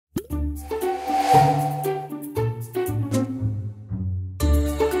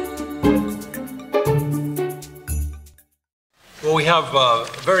have a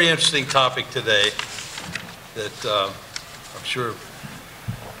very interesting topic today that I'm sure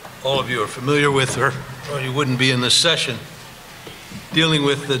all of you are familiar with, or you wouldn't be in this session, dealing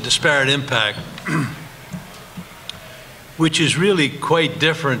with the disparate impact, which is really quite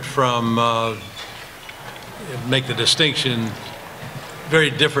different from, make the distinction,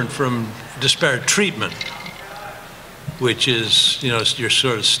 very different from disparate treatment, which is, your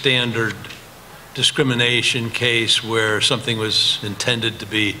sort of standard discrimination case where something was intended to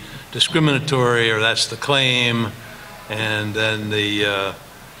be discriminatory, or that's the claim, and then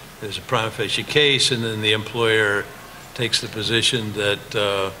there's a prima facie case, and then the employer takes the position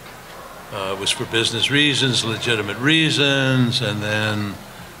that it was for business reasons, legitimate reasons, and then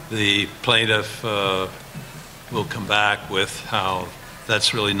the plaintiff will come back with how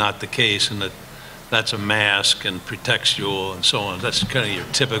that's really not the case, and that that's a mask and pretextual and so on. That's kind of your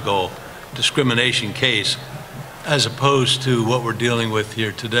typical discrimination case, as opposed to what we're dealing with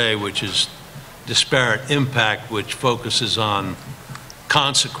here today, which is disparate impact, which focuses on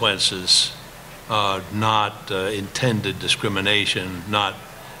consequences, not intended discrimination, not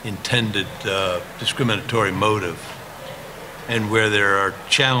intended discriminatory motive, and where there are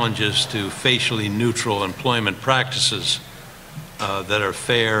challenges to facially neutral employment practices that are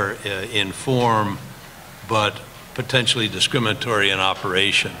fair in form, but potentially discriminatory in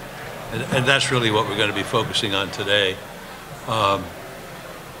operation. And that's really what we're going to be focusing on today.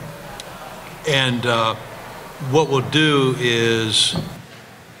 What we'll do is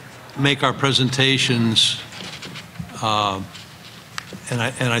make our presentations, and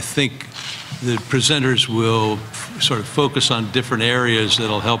I think the presenters will sort of focus on different areas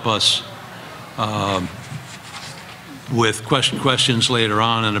that'll help us with questions later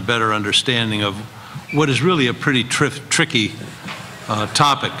on and a better understanding of what is really a pretty tricky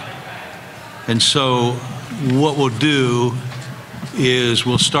topic. And so what we'll do is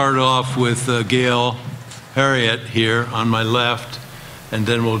we'll start off with Gail Harriet here on my left, and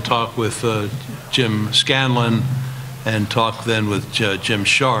then we'll talk with Jim Scanlon, and talk then with Jim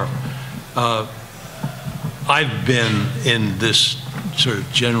Sharp. I've been in this sort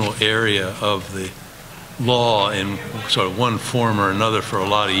of general area of the law in sort of one form or another for a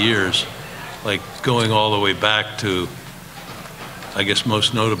lot of years, like going all the way back to, I guess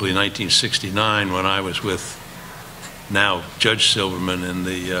most notably 1969, when I was with now Judge Silverman in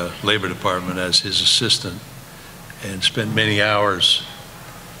the Labor Department as his assistant, and spent many hours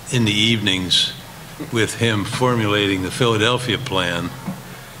in the evenings with him formulating the Philadelphia plan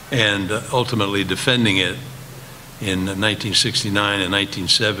and ultimately defending it in 1969 and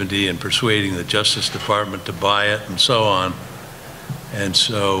 1970 and persuading the Justice Department to buy it and so on. And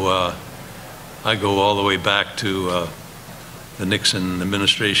so I go all the way back to the Nixon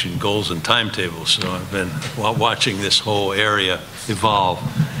administration goals and timetables. So I've been watching this whole area evolve,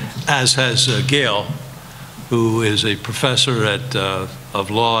 as has Gail, who is a professor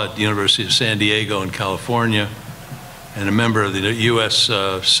of law at the University of San Diego in California, and a member of the U.S.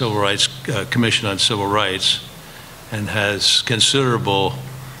 Civil Rights Commission on Civil Rights, and has considerable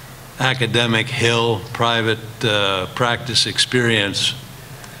academic Hill private practice experience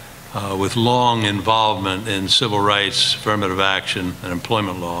with long involvement in civil rights, affirmative action, and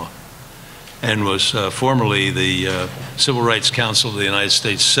employment law, and was formerly the Civil Rights Council of the United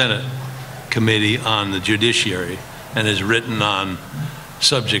States Senate Committee on the Judiciary, and has written on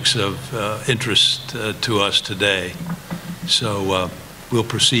subjects of interest to us today. So we'll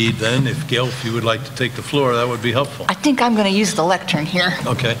proceed then. If Gail, if you would like to take the floor, that would be helpful. I think I'm going to use the lectern here.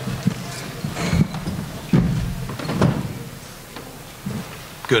 Okay.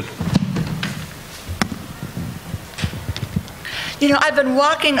 Good. You know, I've been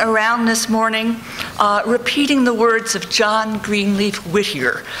walking around this morning repeating the words of John Greenleaf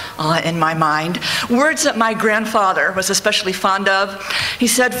Whittier in my mind, words that my grandfather was especially fond of. He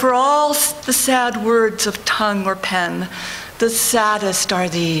said, "For all the sad words of tongue or pen, the saddest are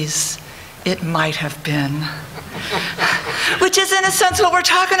these, it might have been." Which is, in a sense, what we're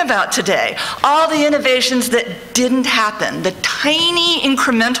talking about today. All the innovations that didn't happen, the tiny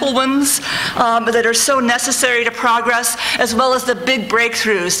incremental ones that are so necessary to progress, as well as the big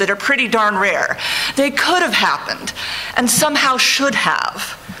breakthroughs that are pretty darn rare. They could have happened, and somehow should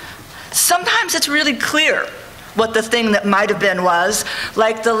have. Sometimes it's really clear what the thing that might have been was,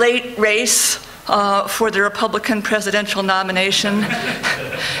 like the late race for the Republican presidential nomination.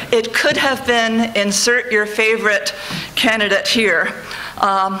 It could have been, insert your favorite candidate here,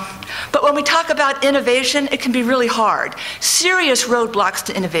 But when we talk about innovation, it can be really hard. Serious roadblocks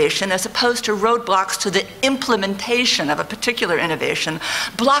to innovation, as opposed to roadblocks to the implementation of a particular innovation,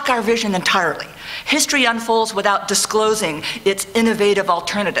 block our vision entirely. History unfolds without disclosing its innovative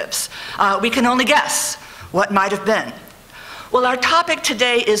alternatives. We can only guess what might have been. Well, our topic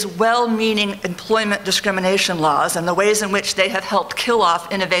today is well-meaning employment discrimination laws and the ways in which they have helped kill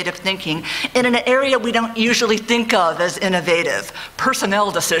off innovative thinking in an area we don't usually think of as innovative,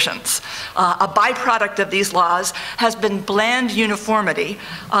 personnel decisions. A byproduct of these laws has been bland uniformity,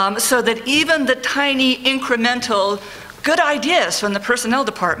 so that even the tiny incremental good ideas from the personnel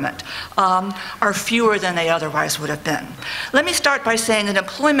department are fewer than they otherwise would have been. Let me start by saying that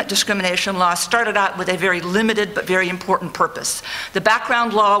employment discrimination law started out with a very limited but very important purpose. The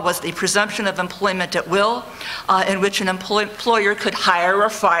background law was the presumption of employment at will, in which an employer could hire or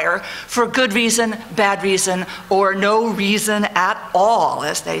fire for good reason, bad reason, or no reason at all,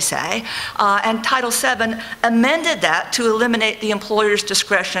 as they say. And Title VII amended that to eliminate the employer's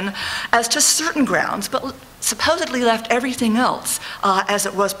discretion as to certain grounds, but supposedly left everything else as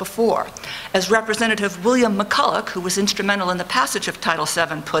it was before. As Representative William McCulloch, who was instrumental in the passage of Title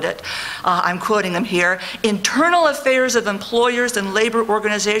VII, put it, I'm quoting him here, "Internal affairs of employers and labor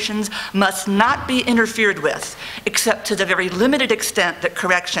organizations must not be interfered with, except to the very limited extent that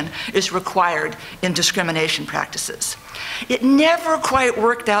correction is required in discrimination practices." It never quite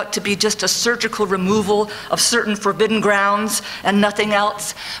worked out to be just a surgical removal of certain forbidden grounds and nothing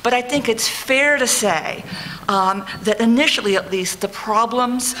else, but I think it's fair to say that initially at least the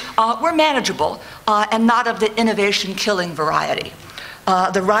problems were manageable and not of the innovation-killing variety.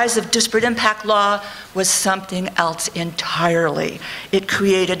 The rise of disparate impact law was something else entirely. It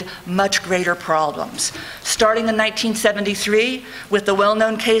created much greater problems. Starting in 1973 with the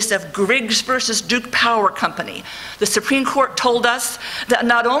well-known case of Griggs versus Duke Power Company, the Supreme Court told us that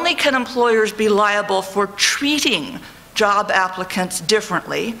not only can employers be liable for treating job applicants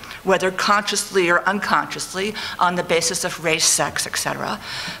differently, whether consciously or unconsciously, on the basis of race, sex, etc.,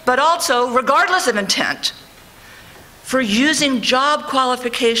 but also, regardless of intent, for using job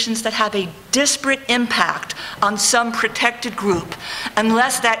qualifications that have a disparate impact on some protected group,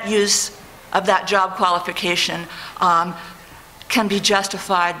 unless that use of that job qualification can be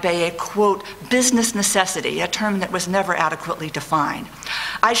justified by a, quote, business necessity, a term that was never adequately defined.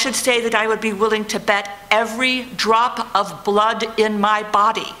 I should say that I would be willing to bet every drop of blood in my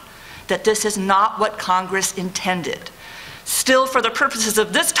body that this is not what Congress intended. Still, for the purposes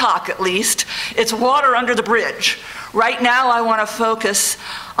of this talk at least, it's water under the bridge. Right now, I want to focus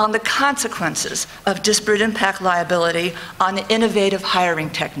on the consequences of disparate impact liability on innovative hiring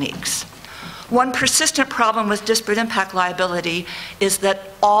techniques. One persistent problem with disparate impact liability is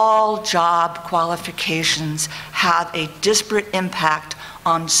that all job qualifications have a disparate impact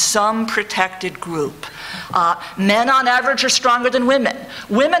on some protected group. Men on average are stronger than women.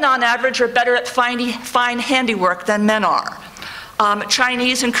 Women on average are better at fine handiwork than men are.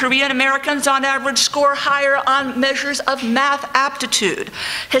 Chinese and Korean Americans on average score higher on measures of math aptitude.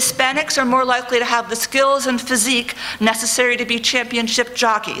 Hispanics are more likely to have the skills and physique necessary to be championship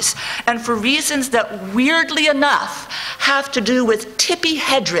jockeys. And for reasons that weirdly enough have to do with Tippi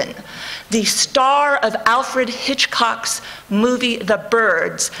Hedren, the star of Alfred Hitchcock's movie The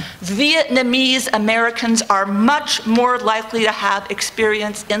Birds, Vietnamese Americans are much more likely to have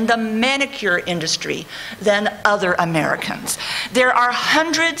experience in the manicure industry than other Americans. There are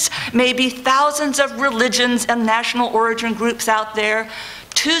hundreds, maybe thousands of religions and national origin groups out there,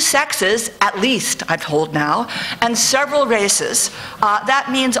 2 sexes, at least, I'm told now, and several races.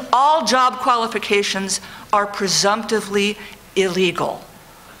 That means all job qualifications are presumptively illegal.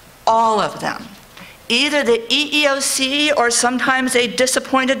 All of them. Either the EEOC or sometimes a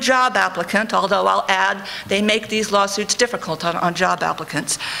disappointed job applicant, although I'll add they make these lawsuits difficult on job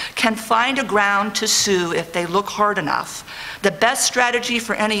applicants, can find a ground to sue if they look hard enough. The best strategy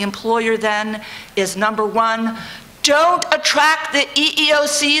for any employer then is, number 1, don't attract the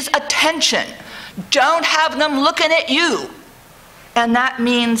EEOC's attention. Don't have them looking at you. And that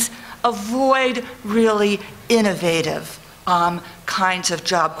means avoid really innovative kinds of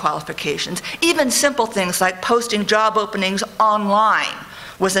job qualifications. Even simple things like posting job openings online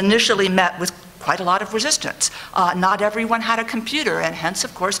was initially met with quite a lot of resistance. Not everyone had a computer, and hence,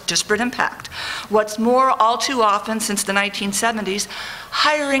 of course, disparate impact. What's more, all too often since the 1970s,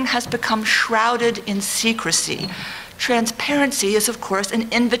 hiring has become shrouded in secrecy. Transparency is, of course,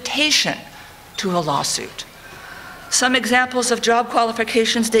 an invitation to a lawsuit. Some examples of job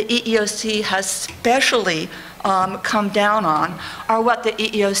qualifications the EEOC has specially come down on are what the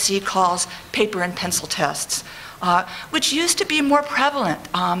EEOC calls paper and pencil tests. which used to be more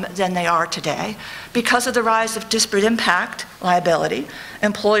prevalent than they are today. Because of the rise of disparate impact liability,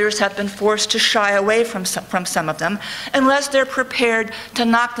 employers have been forced to shy away from some of them unless they're prepared to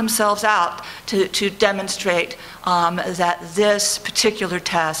knock themselves out to demonstrate that this particular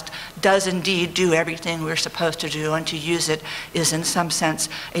test does indeed do everything we're supposed to do, and to use it is in some sense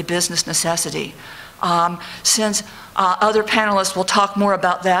a business necessity. Since other panelists will talk more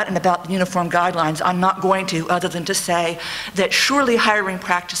about that and about the uniform guidelines, I'm not going to, other than to say that surely hiring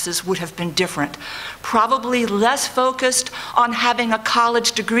practices would have been different. Probably less focused on having a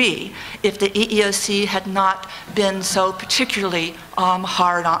college degree if the EEOC had not been so particularly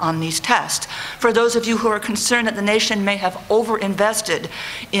hard on these tests. For those of you who are concerned that the nation may have overinvested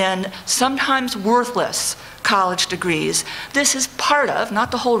in sometimes worthless college degrees, this is part of, not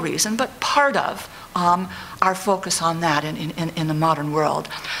the whole reason, but part of our focus on that in the modern world.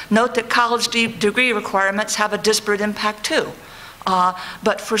 Note that college degree requirements have a disparate impact too.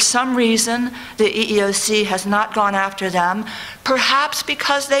 But for some reason, the EEOC has not gone after them, perhaps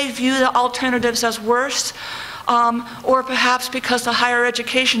because they view the alternatives as worse, or perhaps because the higher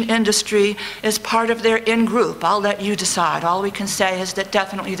education industry is part of their in-group. I'll let you decide. All we can say is that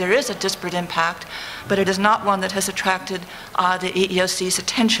definitely there is a disparate impact, but it is not one that has attracted the EEOC's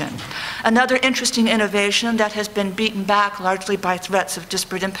attention. Another interesting innovation that has been beaten back largely by threats of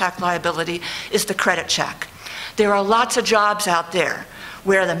disparate impact liability is the credit check. There are lots of jobs out there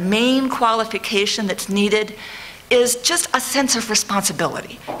where the main qualification that's needed is just a sense of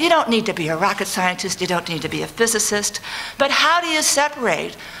responsibility. You don't need to be a rocket scientist, you don't need to be a physicist, but how do you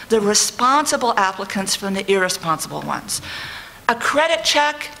separate the responsible applicants from the irresponsible ones? A credit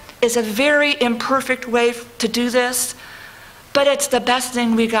check is a very imperfect way to do this, but it's the best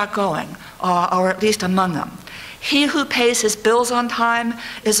thing we got going, or at least among them. He who pays his bills on time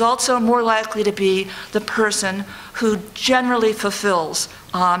is also more likely to be the person who generally fulfills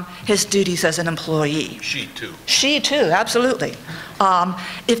his duties as an employee. She too. She too, absolutely.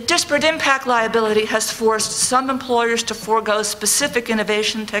 If disparate impact liability has forced some employers to forego specific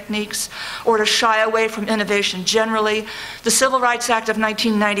innovation techniques or to shy away from innovation generally, the Civil Rights Act of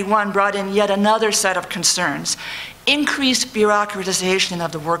 1991 brought in yet another set of concerns. Increased bureaucratization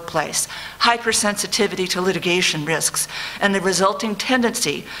of the workplace, hypersensitivity to litigation risks, and the resulting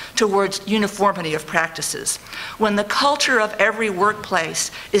tendency towards uniformity of practices. When the culture of every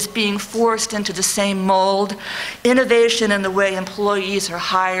workplace is being forced into the same mold, innovation in the way employees are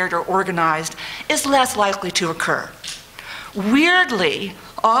hired or organized is less likely to occur. Weirdly,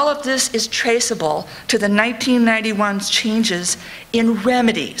 all of this is traceable to the 1991 changes in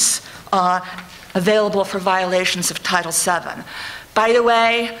remedies available for violations of Title VII. By the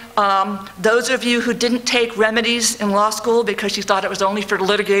way, those of you who didn't take remedies in law school because you thought it was only for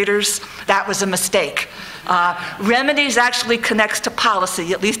litigators, that was a mistake. Remedies actually connects to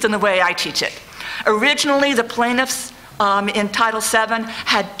policy, at least in the way I teach it. Originally, the plaintiffs in Title VII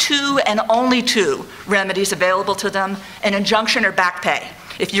had two and only two remedies available to them: an injunction or back pay.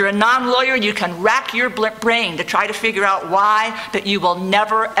 If you're a non-lawyer, you can rack your brain to try to figure out why, but you will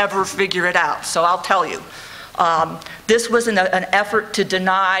never, ever figure it out. So I'll tell you. This was an effort to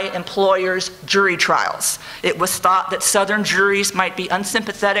deny employers jury trials. It was thought that Southern juries might be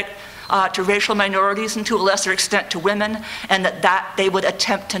unsympathetic to racial minorities and to a lesser extent to women, and that they would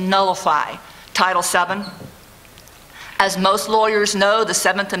attempt to nullify Title VII. As most lawyers know, the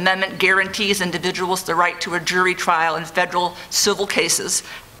Seventh Amendment guarantees individuals the right to a jury trial in federal civil cases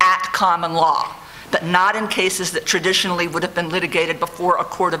at common law, but not in cases that traditionally would have been litigated before a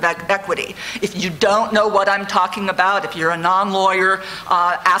court of equity. If you don't know what I'm talking about, if you're a non-lawyer,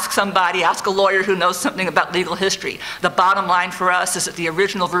 ask a lawyer who knows something about legal history. The bottom line for us is that the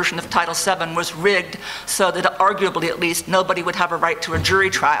original version of Title VII was rigged so that arguably at least nobody would have a right to a jury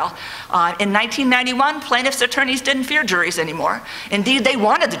trial. In 1991, plaintiffs' attorneys didn't fear juries anymore. Indeed, they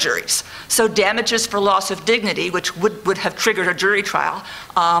wanted the juries. So damages for loss of dignity, which would have triggered a jury trial,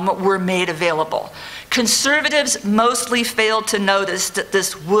 were made available. Conservatives mostly failed to notice that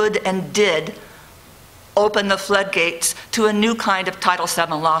this would and did open the floodgates to a new kind of Title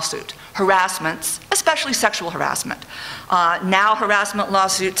VII lawsuit: harassments, especially sexual harassment. Now harassment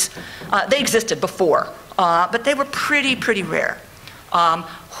lawsuits, they existed before, but they were pretty rare.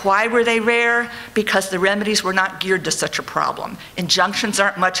 Why were they rare? Because the remedies were not geared to such a problem. Injunctions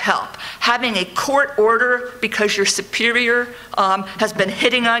aren't much help. Having a court order because your superior has been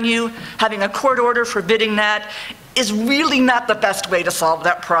hitting on you, having a court order forbidding that, is really not the best way to solve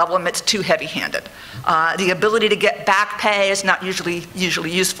that problem. It's too heavy-handed. The ability to get back pay is not usually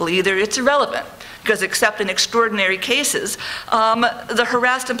useful either. It's irrelevant, because except in extraordinary cases, the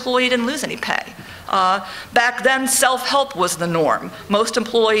harassed employee didn't lose any pay. Back then, self-help was the norm. Most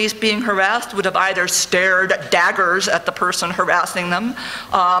employees being harassed would have either stared daggers at the person harassing them,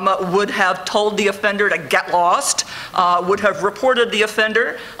 would have told the offender to get lost, would have reported the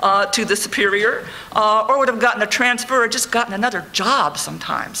offender to the superior, or would have gotten a transfer or just gotten another job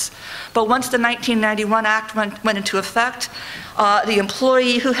sometimes. But once the 1991 Act went into effect, the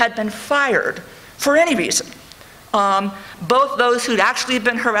employee who had been fired for any reason, both those who'd actually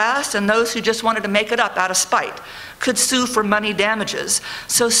been harassed and those who just wanted to make it up out of spite, could sue for money damages.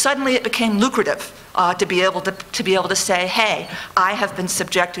 So suddenly it became lucrative to be able to say, hey, I have been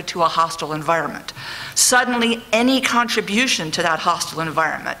subjected to a hostile environment. Suddenly any contribution to that hostile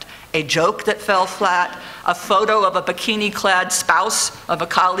environment, a joke that fell flat, a photo of a bikini-clad spouse of a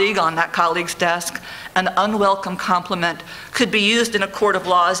colleague on that colleague's desk, an unwelcome compliment, could be used in a court of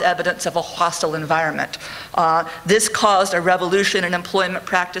law as evidence of a hostile environment. This caused a revolution in employment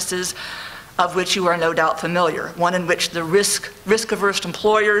practices of which you are no doubt familiar, one in which the risk-averse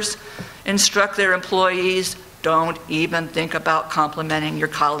employers instruct their employees, don't even think about complimenting your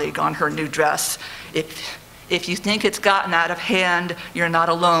colleague on her new dress. If you think it's gotten out of hand, you're not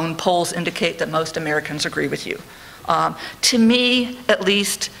alone. Polls indicate that most Americans agree with you. To me, at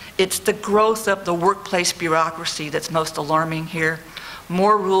least, it's the growth of the workplace bureaucracy that's most alarming here.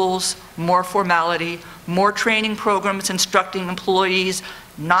 More rules, more formality, more training programs instructing employees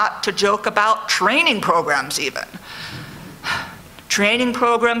not to joke about training programs even. Training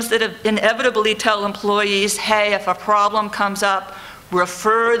programs that inevitably tell employees, hey, if a problem comes up,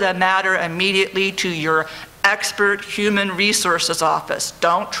 refer the matter immediately to your expert human resources office.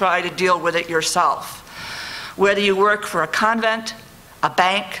 Don't try to deal with it yourself. Whether you work for a convent, a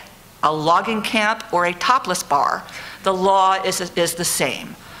bank, a logging camp, or a topless bar, the law is the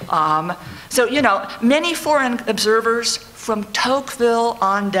same. So, you know, many foreign observers from Tocqueville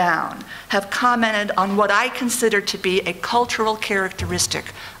on down have commented on what I consider to be a cultural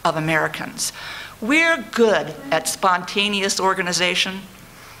characteristic of Americans. We're good at spontaneous organization,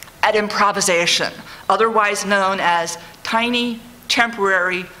 at improvisation, otherwise known as tiny,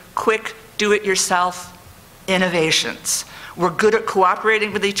 temporary, quick, do-it-yourself innovations. We're good at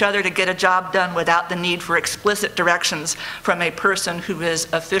cooperating with each other to get a job done without the need for explicit directions from a person who is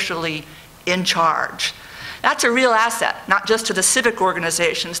officially in charge. That's a real asset, not just to the civic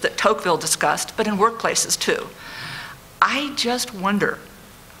organizations that Tocqueville discussed, but in workplaces too. I just wonder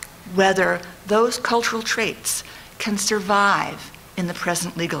whether those cultural traits can survive in the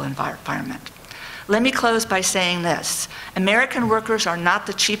present legal environment. Let me close by saying this. American workers are not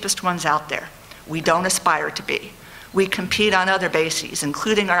the cheapest ones out there. We don't aspire to be. We compete on other bases,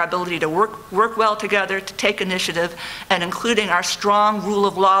 including our ability to work well together, to take initiative, and including our strong rule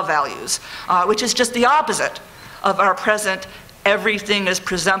of law values, which is just the opposite of our present everything is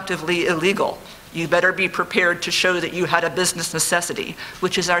presumptively illegal. You better be prepared to show that you had a business necessity,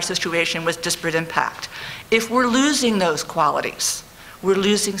 which is our situation with disparate impact. If we're losing those qualities, we're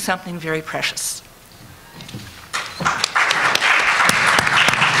losing something very precious.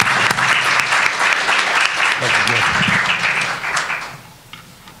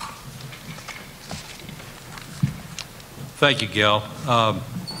 Thank you, Gail.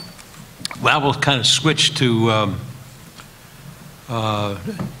 I will kind of switch to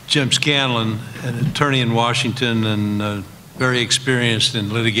Jim Scanlon, an attorney in Washington and very experienced in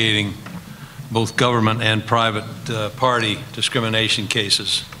litigating both government and private party discrimination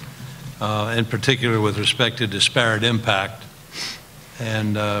cases, in particular with respect to disparate impact,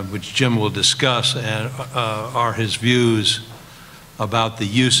 and which Jim will discuss, and are his views about the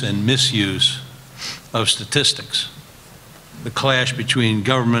use and misuse of statistics. The clash between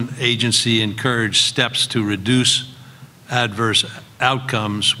government agency encouraged steps to reduce adverse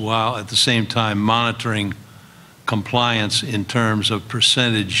outcomes while at the same time monitoring compliance in terms of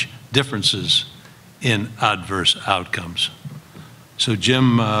percentage differences in adverse outcomes. So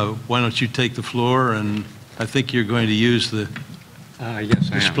Jim, why don't you take the floor, and I think you're going to use the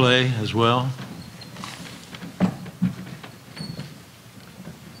display as well.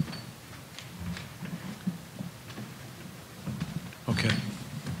 Okay.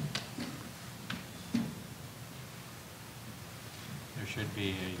 There should be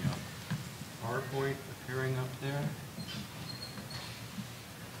a PowerPoint appearing up there.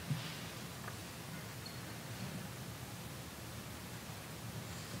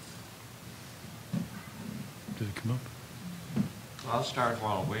 Did it come up? Well, I'll start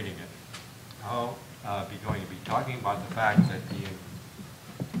while awaiting it. I'll be going to be talking about the fact that the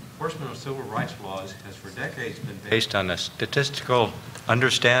enforcement of civil rights laws has for decades been based on a statistical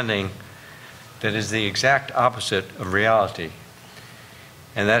understanding that is the exact opposite of reality.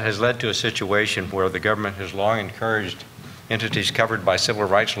 And that has led to a situation where the government has long encouraged entities covered by civil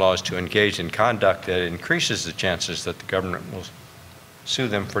rights laws to engage in conduct that increases the chances that the government will sue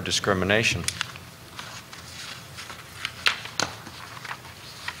them for discrimination.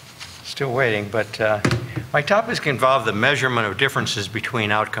 Still waiting, but my topics involve the measurement of differences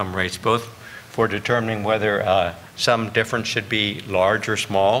between outcome rates, both for determining whether some difference should be large or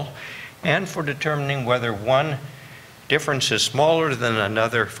small, and for determining whether one difference is smaller than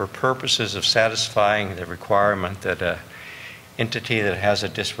another for purposes of satisfying the requirement that an entity that has a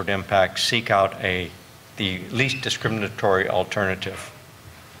disparate impact seek out the least discriminatory alternative.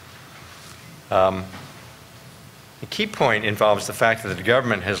 The key point involves the fact that the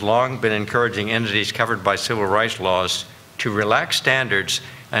government has long been encouraging entities covered by civil rights laws to relax standards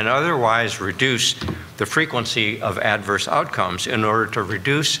and otherwise reduce the frequency of adverse outcomes in order to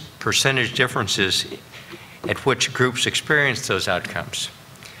reduce percentage differences at which groups experience those outcomes.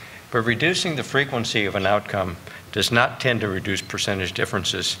 But reducing the frequency of an outcome does not tend to reduce percentage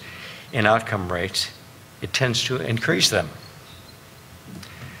differences in outcome rates. It tends to increase them.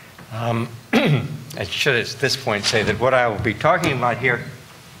 I should at this point say that what I will be talking about here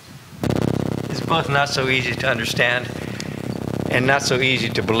is both not so easy to understand and not so easy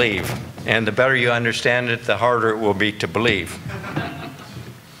to believe. And the better you understand it, the harder it will be to believe.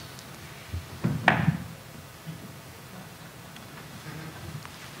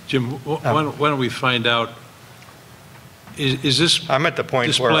 Jim, why don't we find out, is this I'm at the point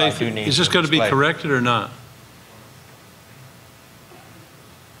display, where I do need is this going to be display. corrected or not?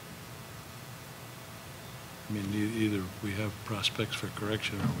 I mean, either we have prospects for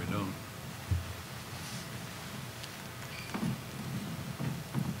correction or we don't.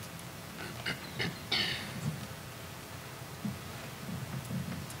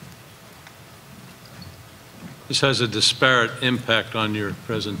 This has a disparate impact on your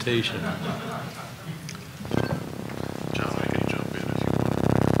presentation. John, I can jump in if you want.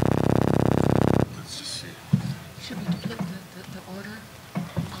 Let's just see. Should we put the order?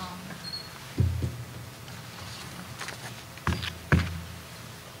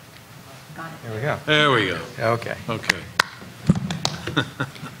 Got it. Here we go. There we go. Okay. Okay.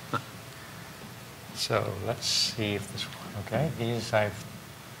 So let's see if this, okay, these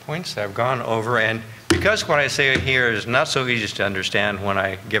points I've gone over, and because what I say here is not so easy to understand when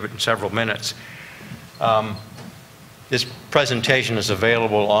I give it in several minutes, this presentation is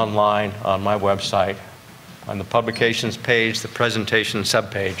available online on my website, on the publications page, the presentation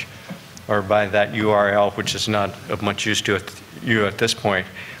subpage, or by that URL, which is not of much use to you at this point.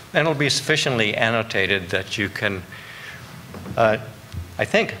 And it'll be sufficiently annotated that you can, I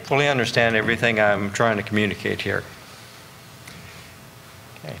think, fully understand everything I'm trying to communicate here.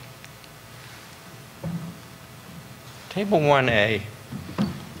 Okay. Table 1A,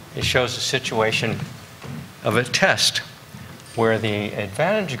 it shows a situation of a test where the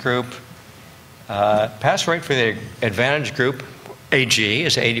advantage group, pass rate for the advantage group, AG,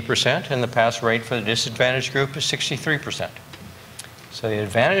 is 80%, and the pass rate for the disadvantaged group is 63%. So the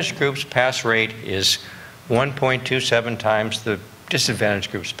advantage group's pass rate is 1.27 times the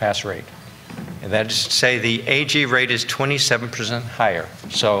disadvantaged group's pass rate. And that is to say the AG rate is 27% higher.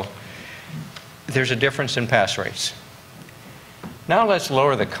 So there's a difference in pass rates. Now let's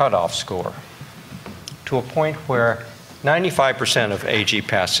lower the cutoff score to a point where 95% of AG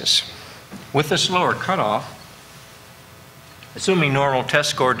passes. With this lower cutoff, assuming normal test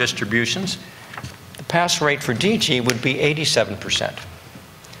score distributions, the pass rate for DG would be 87%.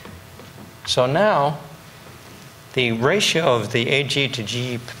 So now the ratio of the AG to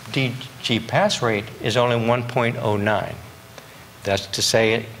DG pass rate is only 1.09. That's to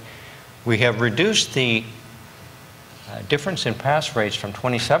say we have reduced the difference in pass rates from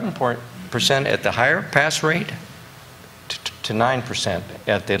 27% at the higher pass rate to 9%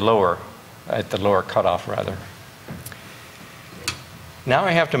 at the lower cutoff rather. Now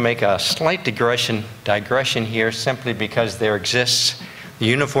I have to make a slight digression here simply because there exists the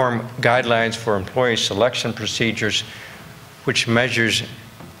Uniform Guidelines for Employee Selection Procedures, which measures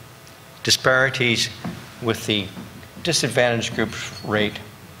disparities with the disadvantaged group's rate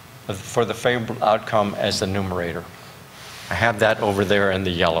for the favorable outcome as the numerator. I have that over there in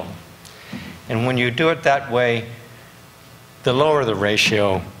the yellow. And when you do it that way, the lower the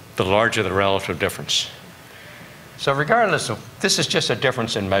ratio, the larger the relative difference. So regardless of, this is just a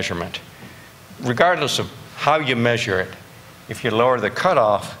difference in measurement. Regardless of how you measure it, if you lower the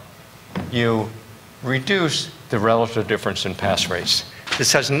cutoff, you reduce the relative difference in pass rates.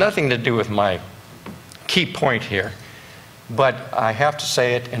 This has nothing to do with my key point here, but I have to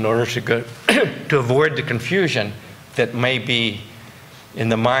say it in order to avoid the confusion that may be in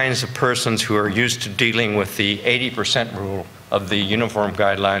the minds of persons who are used to dealing with the 80% rule of the Uniform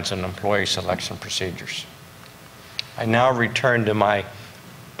Guidelines on Employee Selection Procedures. I now return to my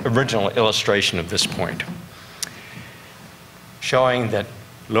original illustration of this point, showing that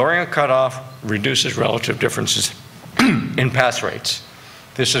lowering a cutoff reduces relative differences in pass rates.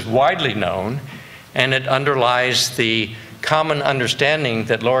 This is widely known, and it underlies the common understanding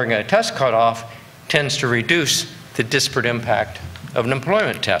that lowering a test cutoff tends to reduce the disparate impact of an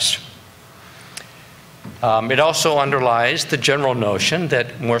employment test. It also underlies the general notion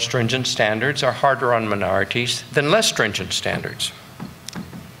that more stringent standards are harder on minorities than less stringent standards.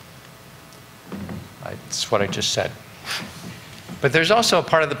 That's what I just said. But there's also a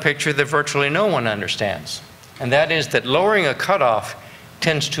part of the picture that virtually no one understands, and that is that lowering a cutoff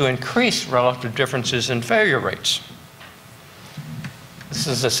tends to increase relative differences in failure rates. This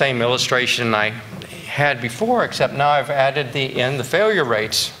is the same illustration I had before, except now I've added the failure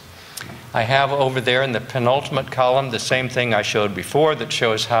rates. I have over there in the penultimate column the same thing I showed before that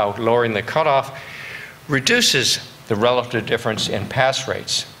shows how lowering the cutoff reduces the relative difference in pass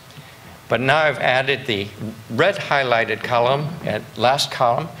rates. But now I've added the red highlighted column, last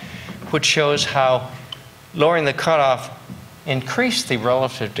column, which shows how lowering the cutoff increased the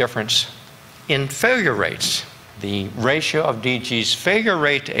relative difference in failure rates. The ratio of DG's failure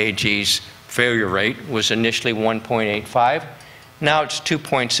rate to AG's failure rate was initially 1.85. Now it's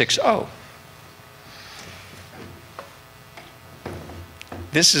 2.60.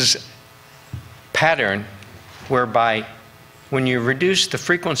 This is a pattern whereby when you reduce the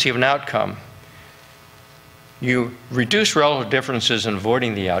frequency of an outcome, you reduce relative differences in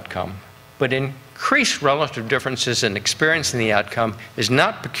avoiding the outcome, but increased relative differences in experiencing the outcome is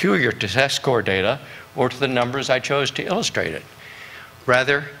not peculiar to test score data or to the numbers I chose to illustrate it.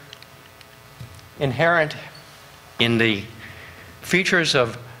 Rather, inherent in the features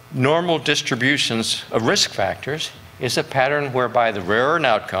of normal distributions of risk factors is a pattern whereby the rarer an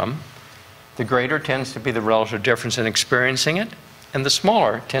outcome, the greater tends to be the relative difference in experiencing it, and the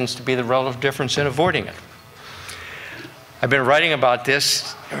smaller tends to be the relative difference in avoiding it. I've been writing about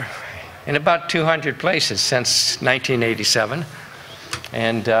this in about 200 places since 1987,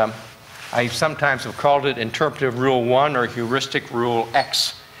 and I sometimes have called it interpretive rule 1 or heuristic rule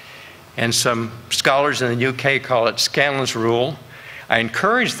X, and some scholars in the UK call it Scanlon's rule. I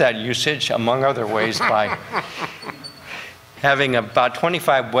encourage that usage, among other ways, by having about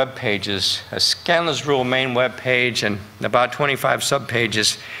 25 web pages, a Scanlon's rule main web page, and about 25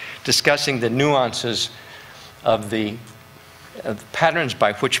 subpages discussing the nuances of the patterns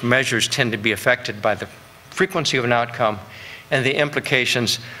by which measures tend to be affected by the frequency of an outcome and the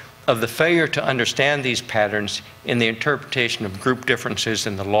implications of the failure to understand these patterns in the interpretation of group differences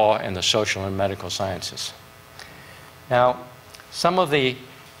in the law and the social and medical sciences. Now, some of the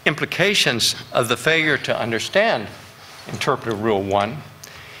implications of the failure to understand interpretive rule 1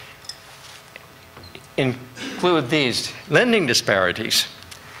 include these: lending disparities.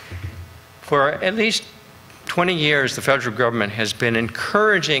 For at least 20 years, the federal government has been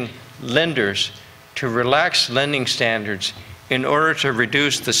encouraging lenders to relax lending standards in order to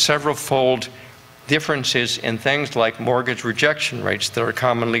reduce the several-fold differences in things like mortgage rejection rates that are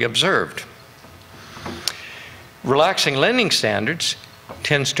commonly observed. Relaxing lending standards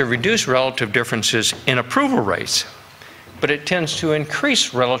tends to reduce relative differences in approval rates, but it tends to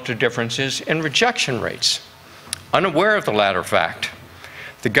increase relative differences in rejection rates. Unaware of the latter fact,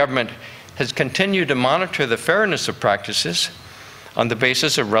 the government has continued to monitor the fairness of practices on the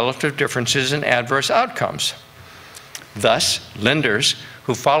basis of relative differences in adverse outcomes. Thus, lenders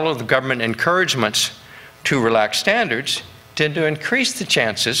who follow the government encouragements to relax standards tend to increase the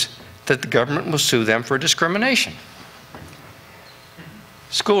chances that the government will sue them for discrimination.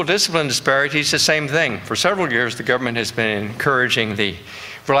 School discipline disparities, the same thing. For several years, the government has been encouraging the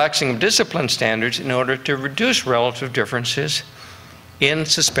relaxing of discipline standards in order to reduce relative differences in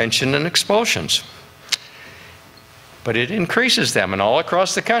suspension and expulsions. But it increases them, and all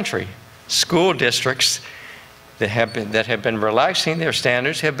across the country, school districts that have been relaxing their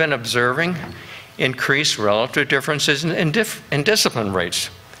standards have been observing increased relative differences in discipline rates,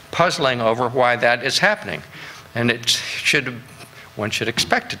 puzzling over why that is happening. And one should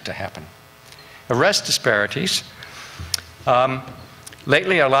expect it to happen. Arrest disparities.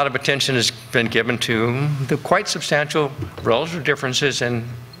 Lately, a lot of attention has been given to the quite substantial relative differences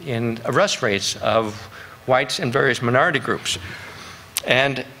in arrest rates of whites and various minority groups.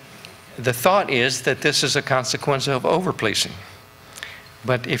 And the thought is that this is a consequence of over-policing.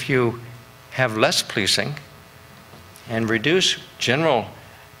 But if you have less policing and reduce general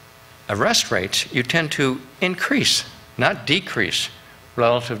arrest rates, you tend to increase, not decrease,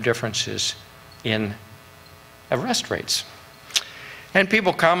 relative differences in arrest rates. And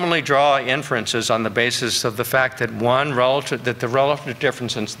people commonly draw inferences on the basis of the fact that the relative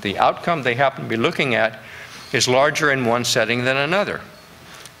difference in the outcome they happen to be looking at is larger in one setting than another.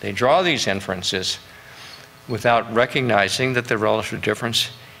 They draw these inferences without recognizing that the relative difference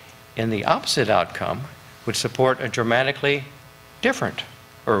in the opposite outcome would support a dramatically different,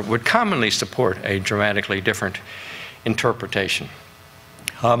 or would commonly support a dramatically different interpretation.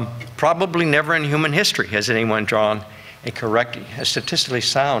 Probably never in human history has anyone drawn a statistically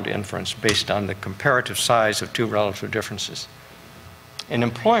sound inference based on the comparative size of two relative differences. In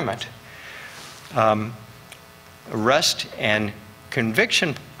employment, arrest and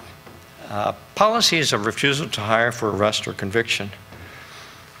conviction policies of refusal to hire for arrest or conviction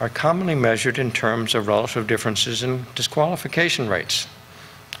are commonly measured in terms of relative differences in disqualification rates.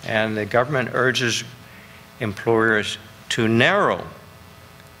 And the government urges employers to narrow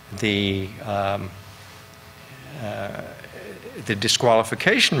the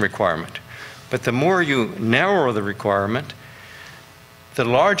disqualification requirement. But the more you narrow the requirement, the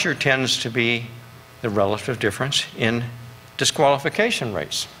larger tends to be the relative difference in disqualification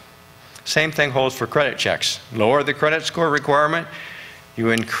rates. Same thing holds for credit checks. Lower the credit score requirement, you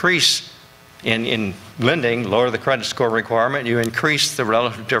increase, in lending, lower the credit score requirement, you increase the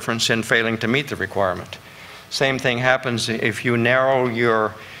relative difference in failing to meet the requirement. Same thing happens if you narrow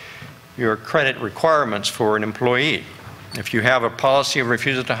your credit requirements for an employee. If you have a policy of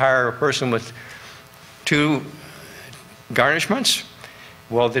refusal to hire a person with 2 garnishments,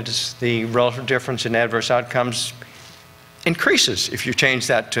 well, the relative difference in adverse outcomes increases if you change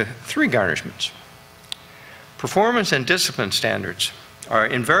that to 3 garnishments. Performance and discipline standards are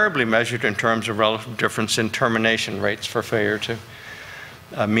invariably measured in terms of relative difference in termination rates for failure to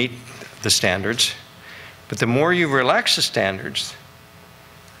meet the standards. But the more you relax the standards,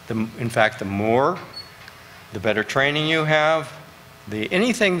 in fact, the better training you have,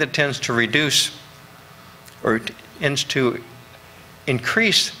 anything that tends to reduce or tends to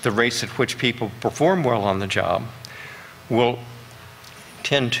increase the rates at which people perform well on the job will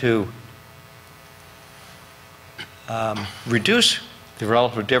tend to reduce the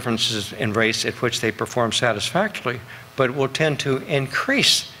relative differences in rates at which they perform satisfactorily, but will tend to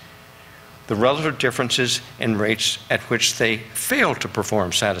increase the relative differences in rates at which they fail to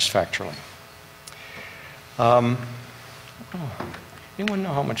perform satisfactorily. Anyone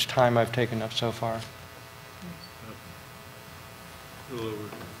know how much time I've taken up so far? A little over,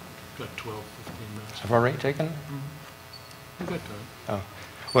 got 12, 15 minutes. I've already taken? We've got time. Oh,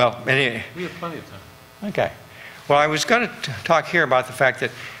 well, anyway. We have plenty of time. Okay. Well, I was going to talk here about the fact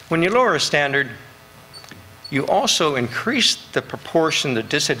that when you lower a standard, you also increase the proportion the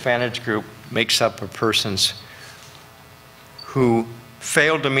disadvantaged group makes up of persons who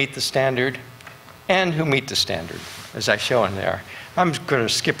fail to meet the standard and who meet the standard, as I show in there. I'm going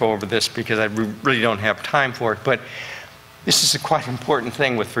to skip over this because I really don't have time for it, but this is a quite important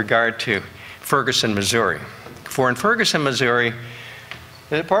thing with regard to Ferguson, Missouri. For in Ferguson, Missouri,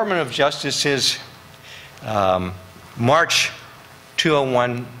 the Department of Justice's March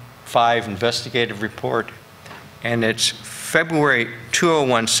 2015 investigative report and its February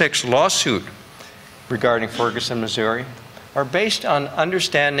 2016 lawsuit regarding Ferguson, Missouri are based on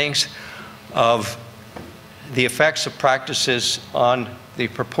understandings of the effects of practices on the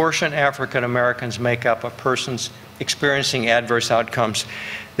proportion African Americans make up of persons experiencing adverse outcomes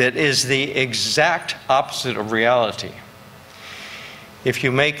that is the exact opposite of reality. If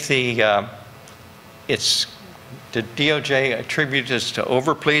you make the DOJ attributes this to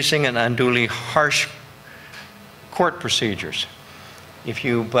overpleasing and unduly harsh court procedures.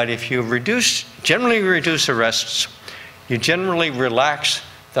 But if you generally reduce arrests, you generally relax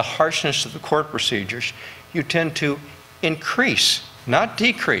the harshness of the court procedures, you tend to increase, not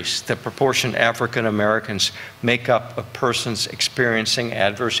decrease, the proportion African Americans make up of persons experiencing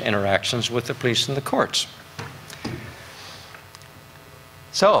adverse interactions with the police and the courts.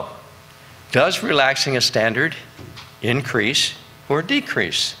 So, does relaxing a standard increase or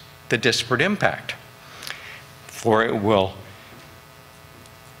decrease the disparate impact? For it will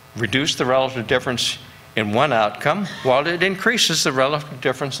reduce the relative difference in one outcome while it increases the relative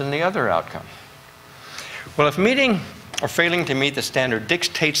difference in the other outcome. Well, if meeting or failing to meet the standard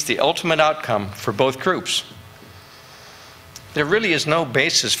dictates the ultimate outcome for both groups, there really is no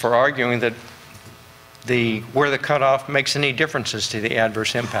basis for arguing that where the cutoff makes any differences to the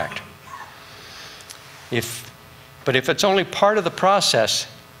adverse impact. But if it's only part of the process,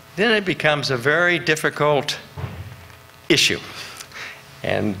 then it becomes a very difficult issue,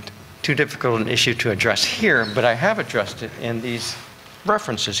 and too difficult an issue to address here, but I have addressed it in these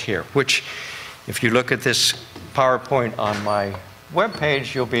references here, which if you look at this PowerPoint on my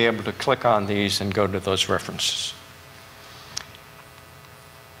webpage, you'll be able to click on these and go to those references.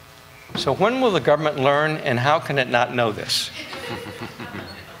 So when will the government learn, and how can it not know this?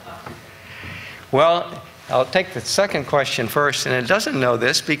 Well, I'll take the second question first, and it doesn't know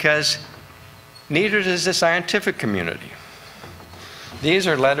this because neither does the scientific community. These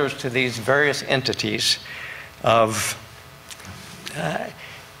are letters to these various entities of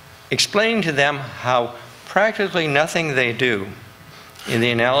explaining to them how practically nothing they do in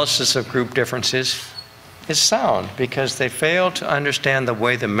the analysis of group differences is sound, because they fail to understand the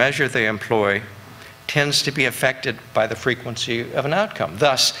way the measure they employ tends to be affected by the frequency of an outcome.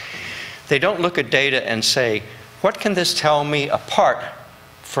 Thus, they don't look at data and say, what can this tell me apart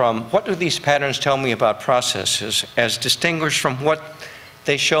from, what do these patterns tell me about processes as distinguished from what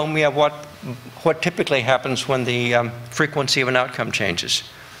they show me of what typically happens when the frequency of an outcome changes.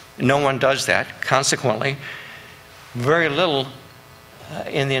 No one does that. Consequently, very little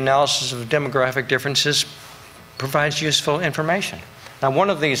in the analysis of demographic differences provides useful information. Now, one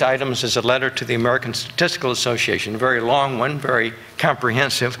of these items is a letter to the American Statistical Association, a very long one, very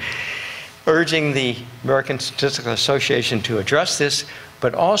comprehensive, urging the American Statistical Association to address this,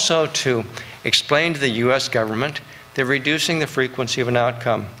 but also to explain to the US government that reducing the frequency of an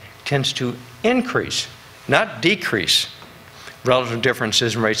outcome tends to increase, not decrease, relative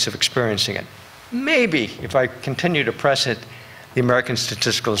differences in rates of experiencing it. Maybe, if I continue to press it, the American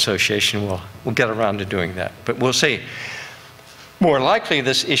Statistical Association will get around to doing that, but we'll see. More likely,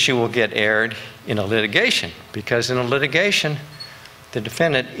 this issue will get aired in a litigation, because in a litigation, the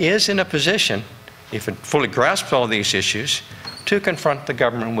defendant is in a position, if it fully grasps all these issues, to confront the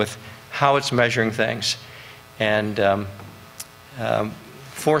government with how it's measuring things and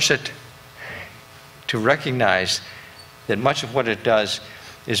force it to recognize that much of what it does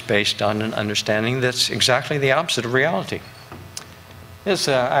is based on an understanding that's exactly the opposite of reality. I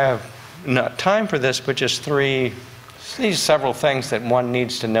have not time for this, but just these several things that one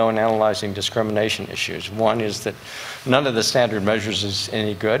needs to know in analyzing discrimination issues. One is that none of the standard measures is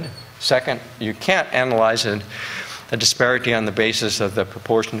any good. Second, you can't analyze a disparity on the basis of the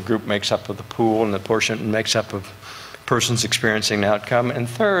proportion the group makes up of the pool and the portion makes up of persons experiencing an outcome. And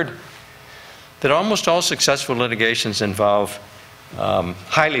third, that almost all successful litigations involve,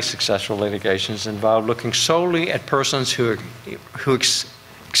 highly successful litigations involve looking solely at persons who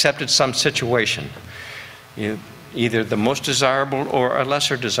accepted some situation, either the most desirable or a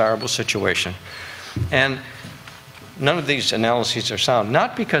lesser desirable situation. And none of these analyses are sound,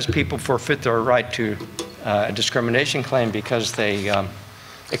 not because people forfeit their right to a discrimination claim because they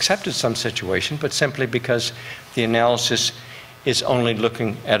accepted some situation, but simply because the analysis is only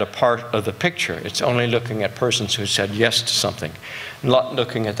looking at a part of the picture. It's only looking at persons who said yes to something, not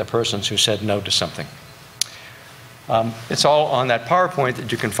looking at the persons who said no to something. It's all on that PowerPoint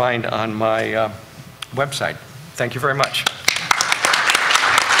that you can find on my website. Thank you very much.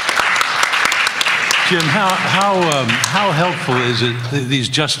 Jim, how helpful is it, these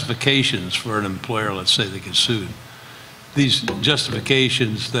justifications for an employer, let's say they get sued, these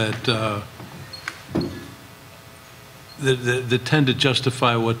justifications that tend to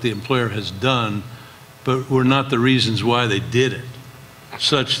justify what the employer has done, but were not the reasons why they did it,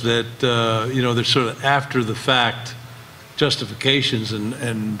 such that, they're sort of after the fact justifications,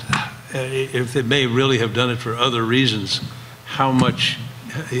 and if they may really have done it for other reasons, how much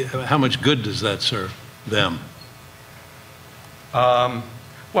good does that serve them? Well,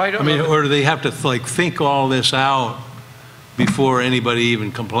 I mean, or do they have to think all this out before anybody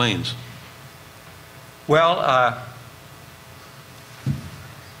even complains? Well,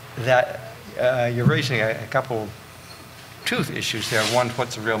 you're raising a couple, two issues there. One,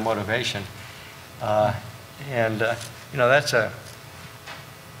 what's the real motivation? I'll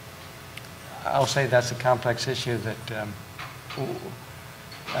say that's a complex issue that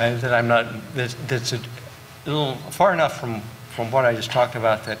that's a little far enough from what I just talked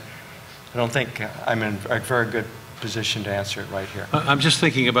about that I don't think I'm in a very good position to answer it right here. I'm just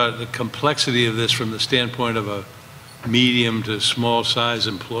thinking about the complexity of this from the standpoint of a medium to small size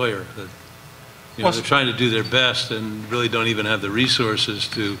employer that they're trying to do their best and really don't even have the resources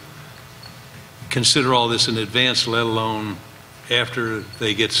to consider all this in advance, let alone after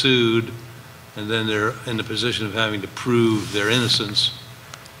they get sued, and then they're in the position of having to prove their innocence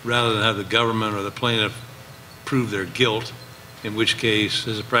rather than have the government or the plaintiff prove their guilt, in which case,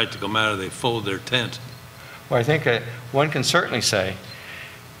 as a practical matter, they fold their tent. Well, I think one can certainly say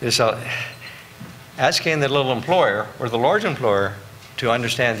is asking the little employer or the large employer to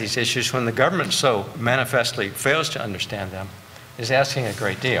understand these issues when the government so manifestly fails to understand them is asking a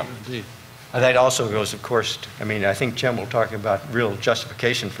great deal. Indeed. And that also goes, of course, I mean, I think Jim will talk about real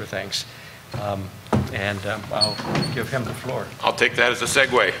justification for things. I'll give him the floor. I'll take that as a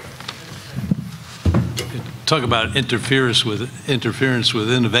segue. Talk about interference with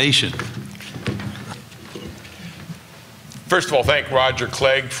innovation. First of all, thank Roger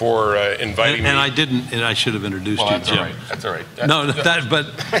Clegg for inviting me. And I should have introduced Well, you, that's Jim. all right. That's all right.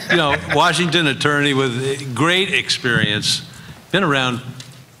 But you know, Washington attorney with great experience, been around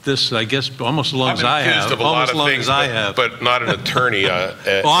this, I guess, almost as long as I have. I've been accused of a lot of things, but not an attorney. Oh,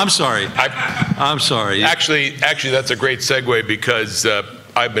 I'm sorry. I'm sorry. Actually, that's a great segue because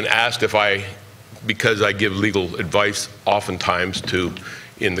I've been asked because I give legal advice oftentimes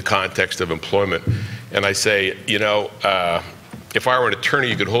in the context of employment. And I say, you know, if I were an attorney,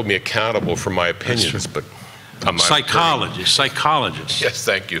 you could hold me accountable for my opinions, but I'm not Psychologist. Yes,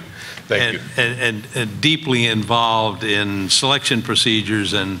 thank you. Thank you. And deeply involved in selection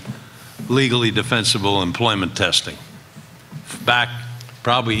procedures and legally defensible employment testing. Back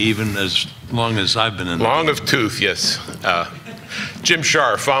probably even as long as I've been in the Long of tooth, yes. Jim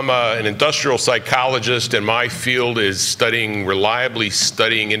Scharf, I'm an industrial psychologist, and my field is reliably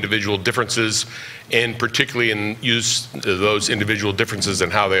studying individual differences, and particularly in use those individual differences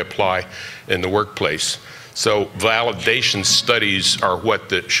and how they apply in the workplace. So validation studies are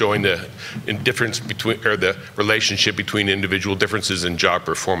showing the difference between, or the relationship between individual differences in job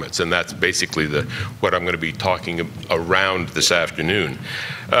performance, and that's basically what I'm going to be talking around this afternoon.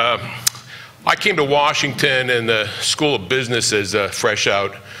 I came to Washington in the School of Business as a fresh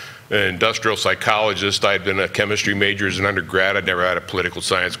out industrial psychologist. I had been a chemistry major as an undergrad. I'd never had a political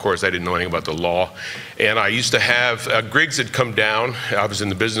science course. I didn't know anything about the law. And I used to have, Griggs had come down. I was in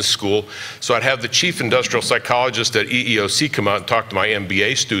the business school. So I'd have the chief industrial psychologist at EEOC come out and talk to my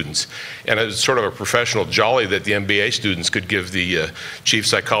MBA students. And it was sort of a professional jolly that the MBA students could give the chief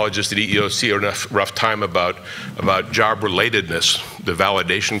psychologist at EEOC enough rough time about job relatedness, the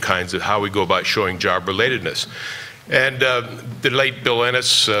validation kinds of how we go about showing job relatedness. And the late Bill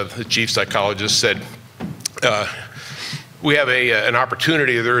Ennis, the chief psychologist, said, we have an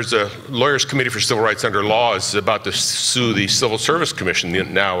opportunity. There's a Lawyers Committee for Civil Rights Under Law is about to sue the Civil Service Commission, the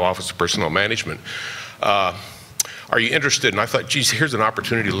now Office of Personnel Management. Are you interested? And I thought, geez, here's an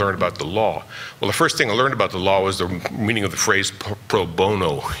opportunity to learn about the law. Well, the first thing I learned about the law was the meaning of the phrase pro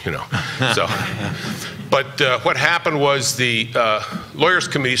bono, you know. So, but what happened was the Lawyers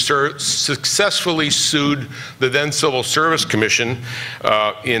Committee successfully sued the then Civil Service Commission,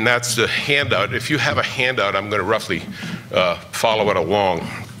 and that's the handout. If you have a handout, I'm going to roughly follow it along.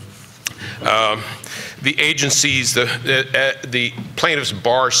 The agencies, the plaintiff's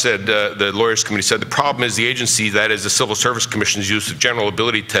bar said, the Lawyers Committee said, the problem is the agency, that is the Civil Service Commission's use of general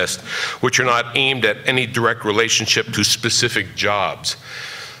ability tests, which are not aimed at any direct relationship to specific jobs.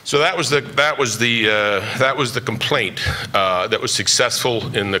 So that was the complaint that was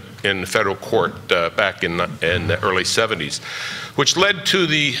successful in the federal court back in the early 70s, which led to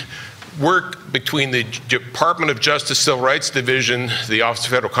the work between the Department of Justice Civil Rights Division, the Office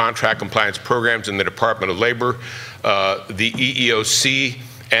of Federal Contract Compliance Programs, and the Department of Labor, the EEOC,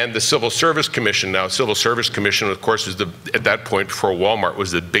 and the Civil Service Commission. Now, Civil Service Commission, of course, is at that point before Walmart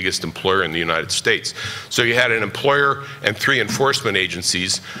was the biggest employer in the United States. So you had an employer and 3 enforcement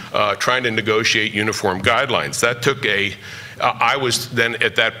agencies trying to negotiate uniform guidelines. That took I was then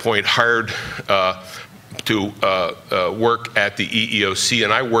at that point hired to work at the EEOC,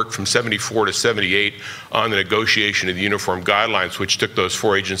 and I worked from 74 to 78 on the negotiation of the uniform guidelines, which took those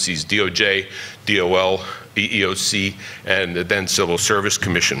 4 agencies, DOJ, DOL, EEOC, and the then Civil Service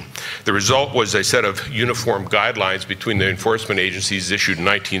Commission. The result was a set of uniform guidelines between the enforcement agencies issued in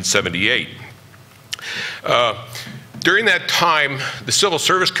 1978. During that time, the Civil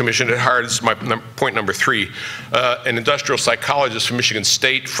Service Commission had hired, this is my point number 3, an industrial psychologist from Michigan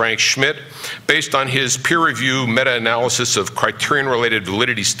State, Frank Schmidt. Based on his peer review meta-analysis of criterion-related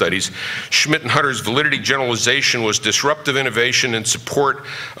validity studies, Schmidt and Hunter's validity generalization was disruptive innovation in support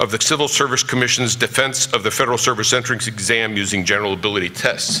of the Civil Service Commission's defense of the Federal Service Entrance Exam using general ability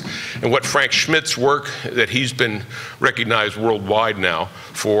tests. And what Frank Schmidt's work that he's been recognized worldwide now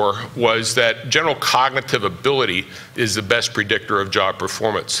for was that general cognitive ability is the best predictor of job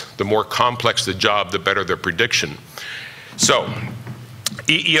performance. The more complex the job, the better their prediction. So,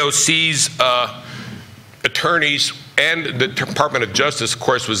 EEOC's attorneys and the Department of Justice, of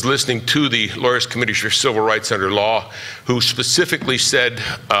course, was listening to the Lawyers Committee for Civil Rights Under Law, who specifically said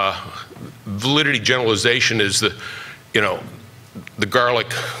validity generalization is the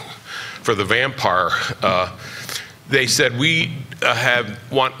garlic for the vampire. they said, we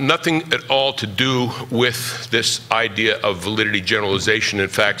want nothing at all to do with this idea of validity generalization. In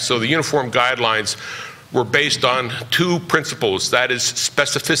fact, so the uniform guidelines were based on two principles, that is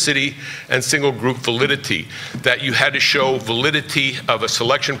specificity and single group validity, that you had to show validity of a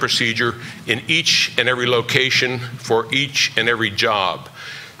selection procedure in each and every location for each and every job.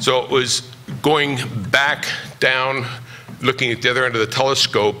 So it was going back down, looking at the other end of the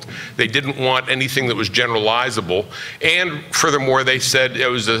telescope. They didn't want anything that was generalizable. And furthermore, they said it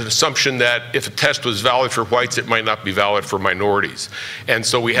was an assumption that if a test was valid for whites, it might not be valid for minorities. And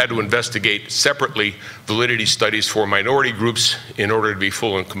so we had to investigate separately validity studies for minority groups in order to be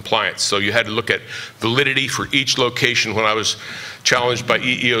full in compliance. So you had to look at validity for each location. When I was challenged by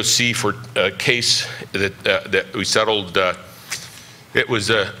EEOC for a case that we settled, it was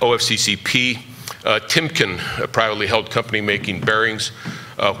OFCCP. Timken, a privately held company making bearings,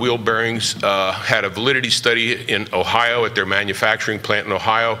 wheel bearings, had a validity study in Ohio at their manufacturing plant in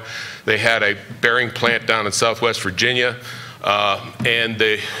Ohio. They had a bearing plant down in Southwest Virginia, and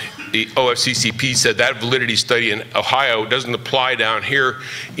the OFCCP said that validity study in Ohio doesn't apply down here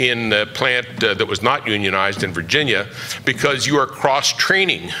in the plant that was not unionized in Virginia, because you are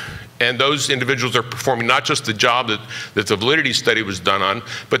cross-training. And those individuals are performing not just the job that the validity study was done on,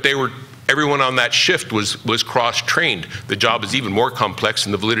 but everyone on that shift was cross-trained. The job is even more complex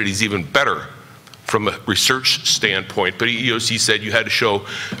and the validity is even better from a research standpoint. But EEOC said you had to show,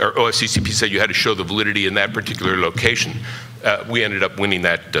 or OFCCP said you had to show the validity in that particular location. We ended up winning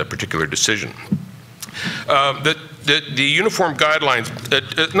that particular decision. The uniform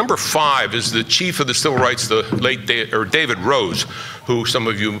guidelines, number 5 is the chief of the civil rights, the late David Rose, who some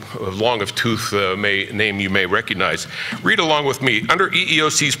of you long of tooth name you may recognize. Read along with me. Under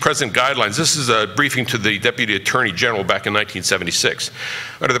EEOC's present guidelines, this is a briefing to the Deputy Attorney General back in 1976.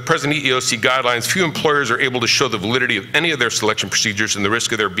 Under the present EEOC guidelines, few employers are able to show the validity of any of their selection procedures, and the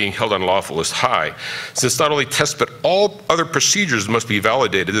risk of their being held unlawful is high. Since not only tests but all other procedures must be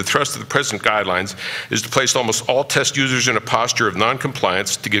validated, the thrust of the present guidelines is to place almost all test users in a posture of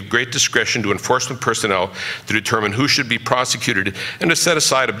non-compliance, to give great discretion to enforcement personnel to determine who should be prosecuted, and to set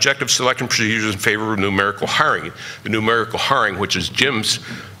aside objective selection procedures in favor of numerical hiring. The numerical hiring, which is Jim's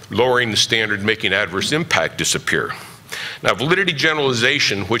lowering the standard, making adverse impact disappear. Now, validity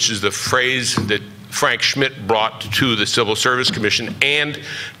generalization, which is the phrase that Frank Schmidt brought to the Civil Service Commission and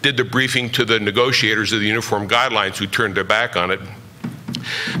did the briefing to the negotiators of the uniform guidelines who turned their back on it.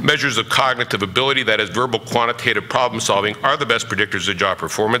 Measures of cognitive ability, that is verbal quantitative problem solving, are the best predictors of job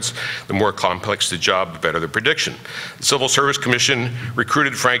performance. The more complex the job, the better the prediction. The Civil Service Commission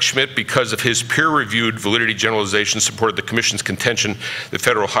recruited Frank Schmidt because of his peer-reviewed validity generalization supported the Commission's contention that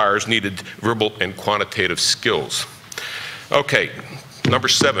federal hires needed verbal and quantitative skills. Okay. Number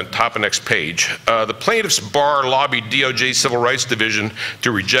 7, top of next page. The plaintiffs' bar lobbied DOJ Civil Rights Division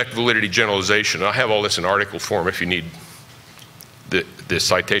to reject validity generalization. I'll have all this in article form if you need the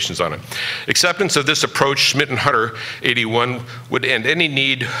citations on it. Acceptance of this approach, Schmidt and Hunter, 81, would end any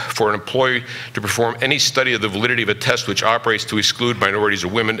need for an employee to perform any study of the validity of a test which operates to exclude minorities or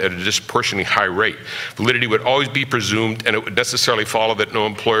women at a disproportionately high rate. Validity would always be presumed, and it would necessarily follow that no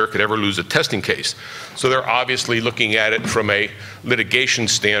employer could ever lose a testing case. So they're obviously looking at it from a litigation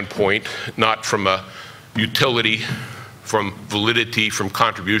standpoint, not from a utility, from validity, from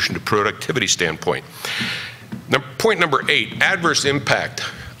contribution to productivity standpoint. Point number 8, adverse impact.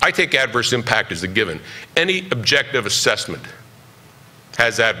 I take adverse impact as a given. Any objective assessment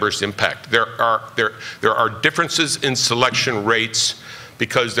has adverse impact. There are differences in selection rates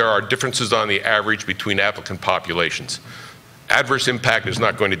because there are differences on the average between applicant populations. Adverse impact is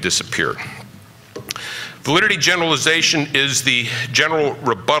not going to disappear. Validity generalization is the general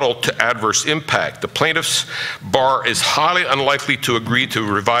rebuttal to adverse impact. The plaintiff's bar is highly unlikely to agree to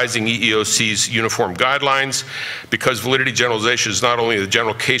revising EEOC's uniform guidelines because validity generalization is not only the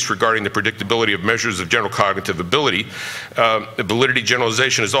general case regarding the predictability of measures of general cognitive ability, the validity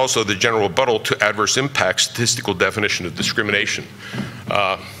generalization is also the general rebuttal to adverse impact statistical definition of discrimination.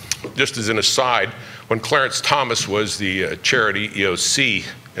 Just as an aside, when Clarence Thomas was the chair at EEOC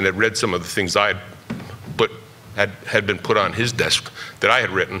and had read some of the things had been put on his desk that I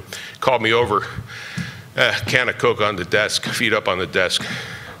had written, called me over, can of Coke on the desk, feet up on the desk,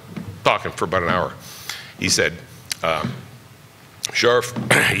 talking for about an hour. He said, Sheriff,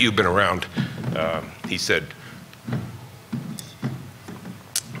 you've been around. He said,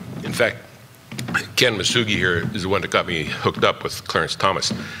 in fact, Ken Masugi here is the one that got me hooked up with Clarence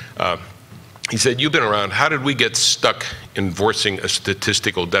Thomas. He said, you've been around. How did we get stuck enforcing a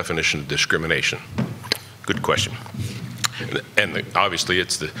statistical definition of discrimination? Good question. And obviously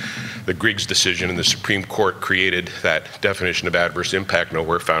it's the Griggs decision, and the Supreme Court created that definition of adverse impact,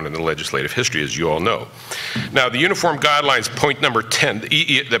 nowhere found in the legislative history, as you all know. Now, the Uniform Guidelines, point number 10,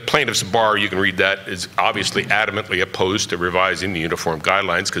 the plaintiff's bar, you can read that, is obviously adamantly opposed to revising the Uniform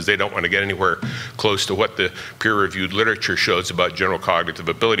Guidelines because they don't want to get anywhere close to what the peer-reviewed literature shows about general cognitive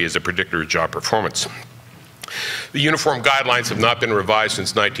ability as a predictor of job performance. The Uniform Guidelines have not been revised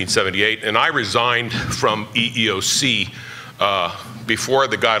since 1978, and I resigned from EEOC before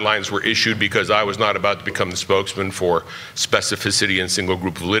the guidelines were issued because I was not about to become the spokesman for specificity and single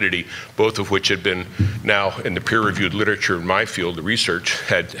group validity, both of which had been now in the peer-reviewed literature in my field, the research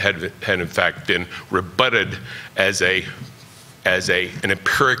had in fact been rebutted as an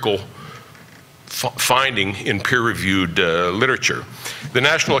empirical finding in peer-reviewed literature. The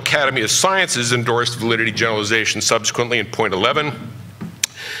National Academy of Sciences endorsed validity generalization subsequently in point 11.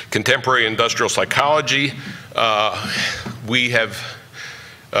 Contemporary industrial psychology, we have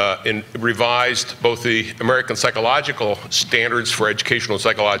revised both the American Psychological Standards for Educational and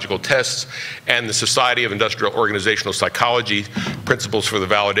Psychological Tests and the Society of Industrial Organizational Psychology Principles for the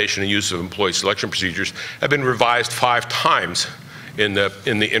Validation and Use of Employee Selection Procedures have been revised 5 times in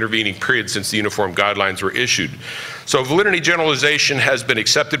the intervening period since the Uniform Guidelines were issued. So validity generalization has been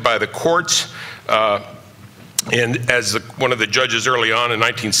accepted by the courts, and as one of the judges early on in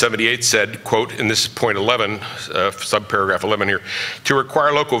 1978 said, quote, and this is point 11, subparagraph 11 here, to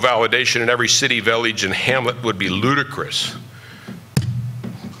require local validation in every city, village, and hamlet would be ludicrous.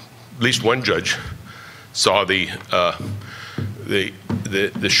 At least one judge saw the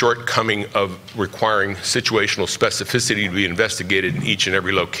shortcoming of requiring situational specificity to be investigated in each and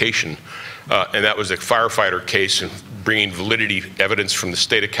every location. And that was a firefighter case, and bringing validity evidence from the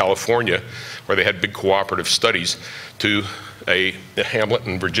state of California, where they had big cooperative studies, to a hamlet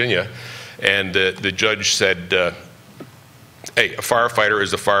in Virginia. And the judge said, hey, a firefighter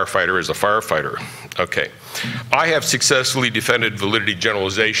is a firefighter is a firefighter. Okay. I have successfully defended validity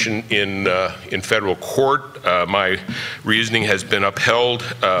generalization in federal court. My reasoning has been upheld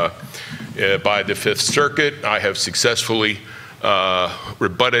by the Fifth Circuit. I have successfully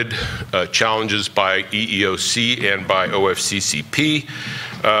rebutted challenges by EEOC and by OFCCP.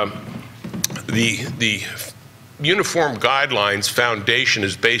 The Uniform Guidelines foundation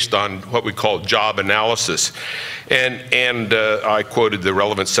is based on what we call job analysis. And I quoted the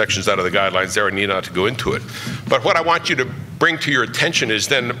relevant sections out of the guidelines there. I need not to go into it. But what I want you to bring to your attention is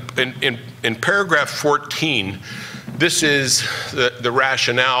then in paragraph 14, this is the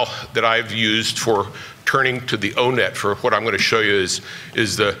rationale that I've used for turning to the ONET for what I'm going to show you is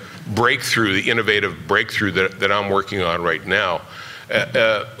the breakthrough, the innovative breakthrough that I'm working on right now.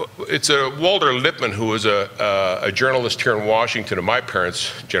 It's Walter Lippmann, who was a journalist here in Washington of my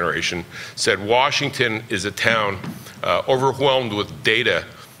parents' generation, said Washington is a town overwhelmed with data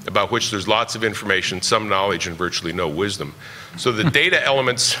about which there's lots of information, some knowledge, and virtually no wisdom. So the data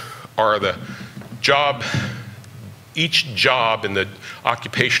elements are the job, each job in the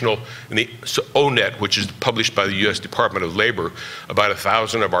occupational, in the ONET, which is published by the U.S. Department of Labor, about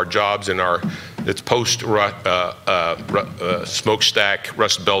 1,000 of our jobs in it's post-smokestack,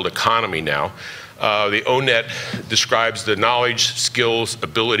 Rust Belt economy now. The ONET describes the knowledge, skills,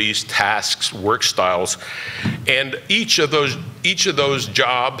 abilities, tasks, work styles, and each of those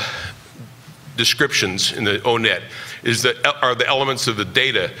job descriptions in the ONET are the elements of the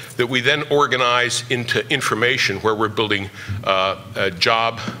data that we then organize into information where we're building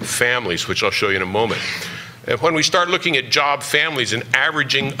job families, which I'll show you in a moment. And when we start looking at job families and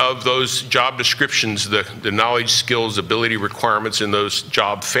averaging of those job descriptions, the knowledge, skills, ability requirements in those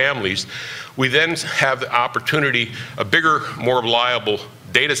job families, we then have the opportunity, a bigger, more reliable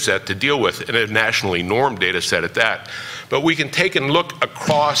data set to deal with, and a nationally normed data set at that. But we can take and look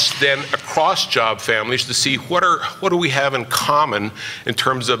across job families to see what do we have in common in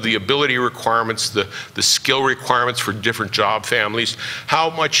terms of the ability requirements, the skill requirements for different job families.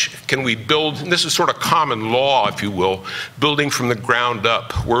 How much can we build? And this is sort of common law, if you will, building from the ground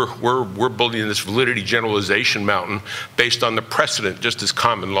up. We're building this validity generalization mountain based on the precedent, just as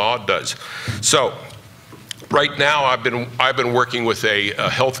common law does. So right now, I've been working with a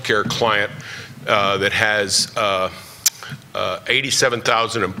healthcare client that has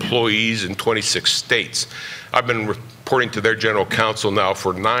 87,000 employees in 26 states. I've been reporting to their general counsel now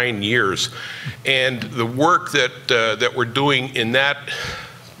for 9 years, and the work that we're doing in that,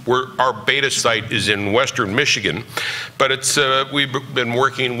 our beta site is in Western Michigan, but we've been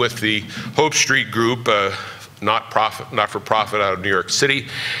working with the Hope Street Group, not-for-profit out of New York City,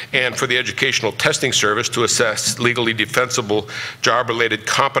 and for the Educational Testing Service to assess legally defensible job-related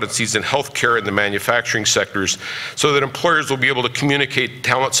competencies in healthcare and the manufacturing sectors, so that employers will be able to communicate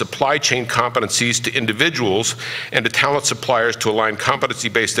talent supply chain competencies to individuals and to talent suppliers to align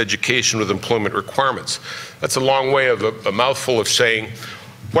competency-based education with employment requirements. That's a long way of a mouthful of saying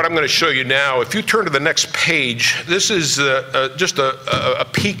what I'm going to show you now. If you turn to the next page, this is just a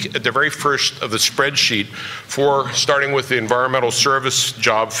peek at the very first of the spreadsheet for starting with the environmental service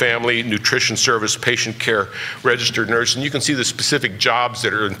job family, nutrition service, patient care, registered nurse, and you can see the specific jobs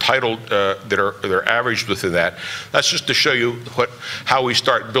that are entitled, that are averaged within that. That's just to show you how we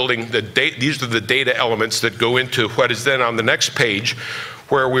start building the data. These are the data elements that go into what is then on the next page,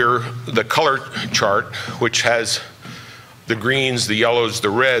 where the color chart, which has the greens, the yellows, the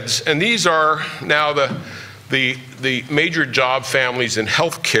reds, and these are now the major job families in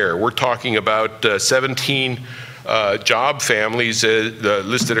healthcare. We're talking about 17 job families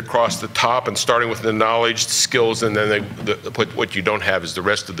listed across the top, and starting with the knowledge, the skills, and then what you don't have is the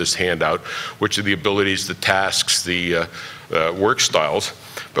rest of this handout, which are the abilities, the tasks, the work styles.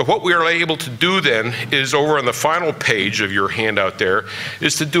 But what we are able to do then is, over on the final page of your handout there,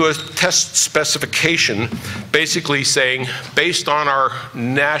 is to do a test specification, basically saying, based on our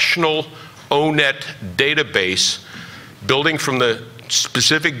national ONET database, building from the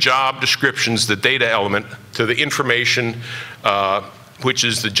specific job descriptions, the data element, to the information, which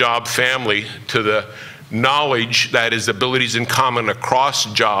is the job family, to the knowledge, that is abilities in common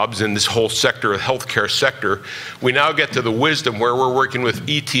across jobs in this whole sector, the healthcare sector. We now get to the wisdom, where we're working with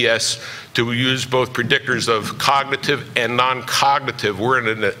ETS to use both predictors of cognitive and non-cognitive.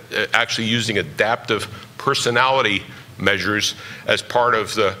 We're actually using adaptive personality measures as part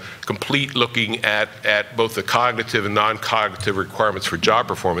of the complete looking at both the cognitive and non-cognitive requirements for job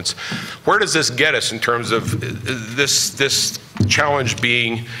performance. Where does this get us in terms of this challenge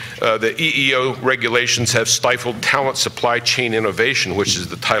being the EEO regulations have stifled talent supply chain innovation, which is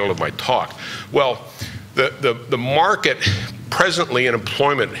the title of my talk? Well, the market presently in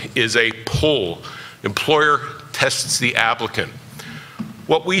employment is a pull. Employer tests the applicant.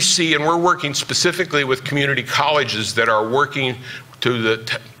 What we see, and we're working specifically with community colleges that are working to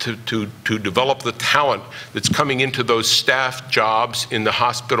develop the talent that's coming into those staff jobs in the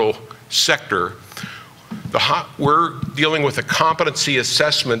hospital sector. We're dealing with a competency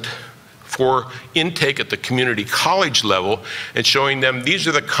assessment for intake at the community college level and showing them these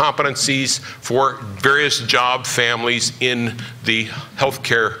are the competencies for various job families in the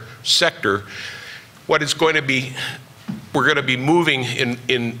healthcare sector. What is going to be, we're going to be moving in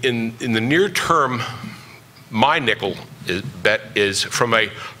the near term, my nickel bet is from a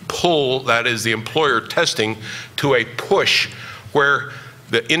pull, that is the employer testing, to a push where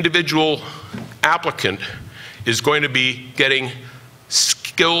the individual applicant is going to be getting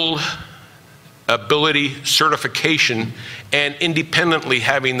skill, ability, certification, and independently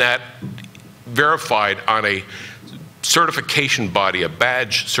having that verified on a certification body, a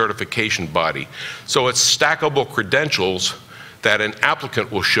badge certification body. So it's stackable credentials that an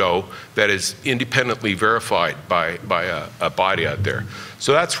applicant will show that is independently verified by a body out there.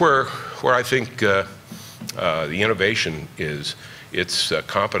 So that's where I think the innovation is. It's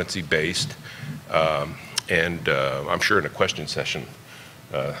competency based, and I'm sure in a question session,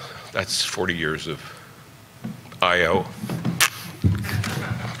 that's 40 years of I/O.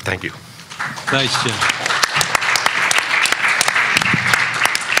 Thank you. Thanks, Jim.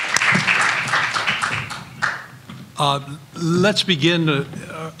 Let's begin.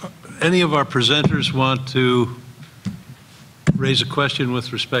 Any of our presenters want to raise a question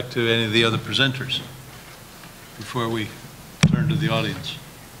with respect to any of the other presenters before we turn to the audience?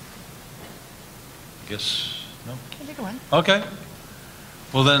 I guess no? Can you go on? Okay.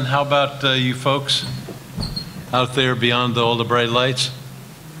 Well then, how about you folks out there beyond all the bright lights?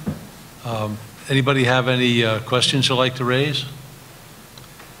 Anybody have any questions you'd like to raise?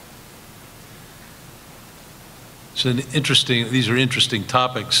 It's an interesting, these are interesting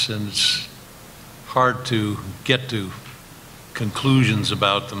topics, and it's hard to get to conclusions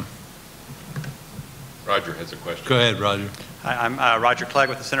about them. Roger has a question. Go ahead, Roger. Hi, I'm Roger Clegg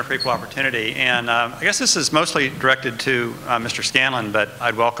with the Center for Equal Opportunity, and I guess this is mostly directed to Mr. Scanlon, but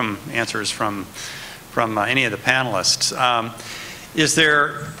I'd welcome answers from any of the panelists. Is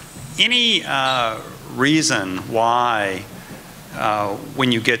there any reason why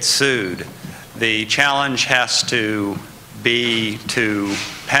when you get sued, the challenge has to be to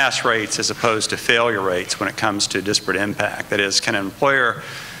pass rates as opposed to failure rates when it comes to disparate impact? That is, can an employer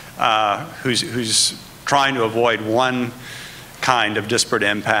who's trying to avoid one kind of disparate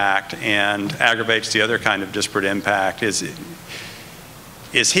impact and aggravates the other kind of disparate impact, is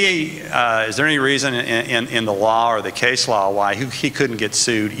there any reason in the law or the case law why he couldn't get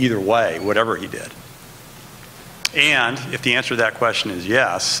sued either way, whatever he did? And if the answer to that question is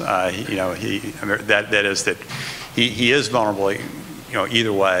yes, that is that he is vulnerable,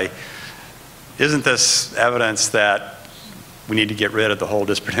 either way, isn't this evidence that we need to get rid of the whole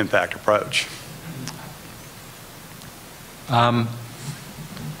disparate impact approach? Well,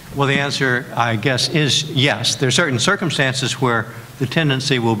 the answer, I guess, is yes. There are certain circumstances where the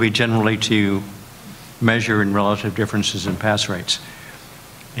tendency will be generally to measure in relative differences in pass rates.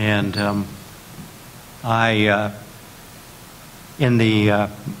 And in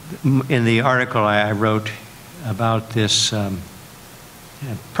the article I wrote about this,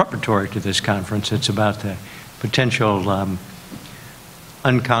 preparatory to this conference, it's about the potential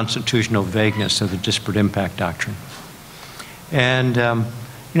unconstitutional vagueness of the disparate impact doctrine. And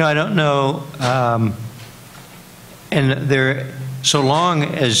I don't know, so long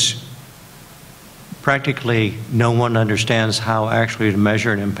as practically no one understands how actually to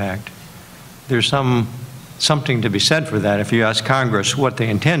measure an impact, there's something to be said for that. If you ask Congress what they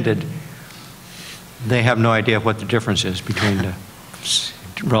intended, they have no idea what the difference is between the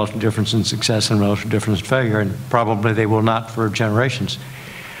relative difference in success and relative difference in failure, and probably they will not for generations.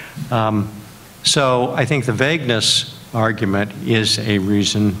 So I think the vagueness argument is a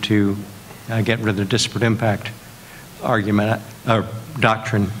reason to get rid of the disparate impact argument or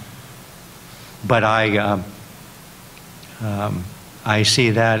doctrine, but I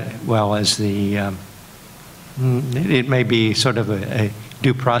see that, well, as the it may be sort of a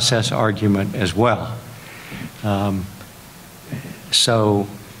due process argument as well. So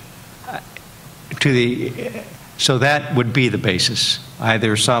that would be the basis,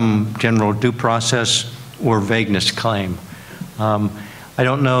 either some general due process or vagueness claim. I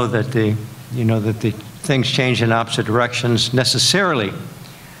don't know that the things change in opposite directions necessarily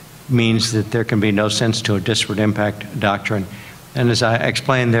means that there can be no sense to a disparate impact doctrine. And as I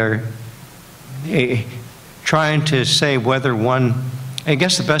explained there, trying to say whether one, I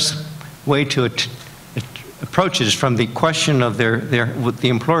guess the best way to approach it is from the question of the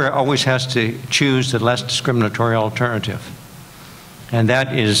employer always has to choose the less discriminatory alternative. And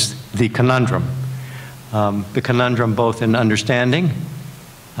that is the conundrum. The conundrum both in understanding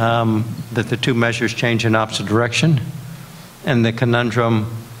that the two measures change in opposite direction, and the conundrum,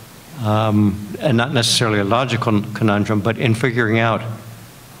 and not necessarily a logical conundrum, but in figuring out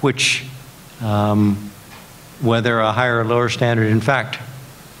which, whether a higher or lower standard in fact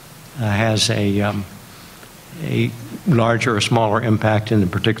has a larger or smaller impact in a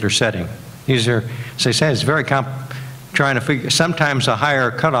particular setting. These are, as I say, it's very trying to figure, sometimes a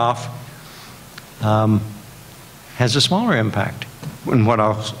higher cutoff has a smaller impact, and what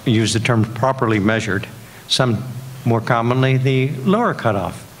I'll use the term properly measured. Some, more commonly, the lower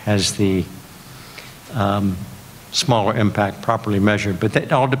cutoff has the smaller impact properly measured, but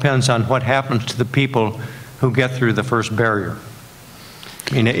that all depends on what happens to the people who get through the first barrier.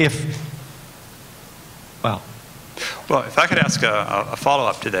 I mean, well, if I could ask a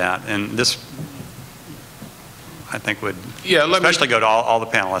follow-up to that, and this I think would especially go to all the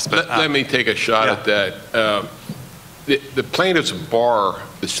panelists. But, let me take a shot at that. The plaintiffs bar,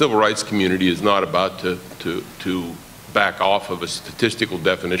 the civil rights community is not about to back off of a statistical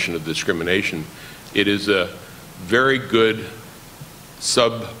definition of discrimination. It is a very good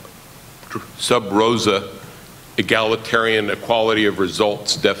sub rosa egalitarian equality of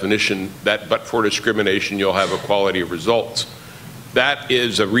results definition that but for discrimination you'll have equality of results. That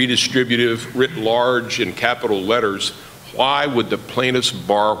is a redistributive, writ large in capital letters. Why would the plaintiffs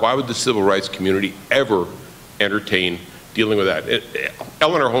bar, why would the civil rights community ever entertain dealing with that?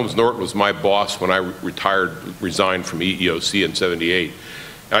 Eleanor Holmes Norton was my boss when I resigned from EEOC in '78.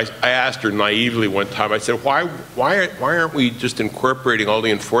 I asked her naively one time, I said, why aren't we just incorporating all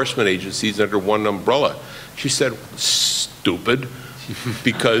the enforcement agencies under one umbrella? She said, stupid,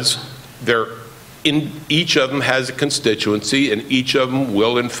 because each of them has a constituency, and each of them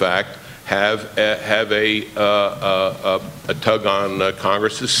will, in fact, have a tug on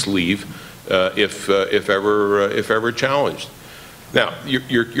Congress's sleeve if ever challenged. Now,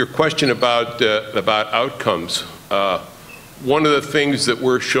 your question about outcomes. One of the things that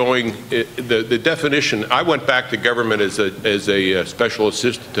we're showing, the definition, I went back to government as a special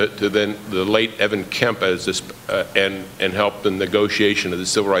assistant to then the late Evan Kemp and helped the negotiation of the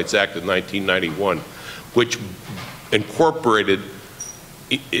Civil Rights Act of 1991, which incorporated,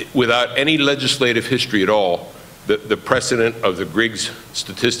 without any legislative history at all, the precedent of the Griggs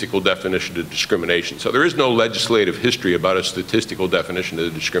statistical definition of discrimination. So there is no legislative history about a statistical definition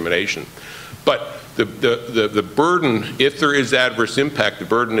of discrimination. But the burden, if there is adverse impact, the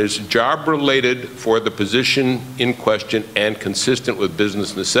burden is job-related for the position in question and consistent with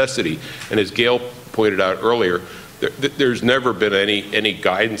business necessity. And as Gail pointed out earlier, there's never been any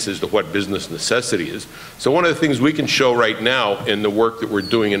guidance as to what business necessity is. So one of the things we can show right now in the work that we're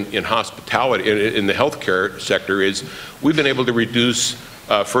doing in hospitality, in the healthcare sector, is we've been able to reduce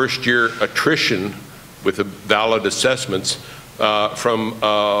first-year attrition with valid assessments from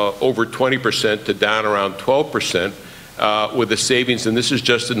over 20% to down around 12% with the savings, and this is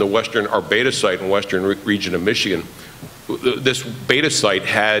just in our beta site in western region of Michigan. This beta site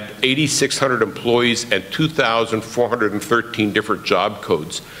had 8,600 employees and 2,413 different job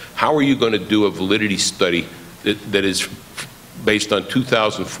codes. How are you going to do a validity study that is based on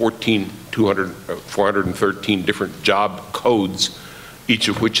 413 different job codes, each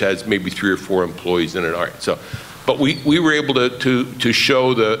of which has maybe 3 or 4 employees in it? All right, so, but we were able to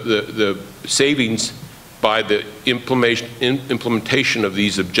show the savings by the implementation of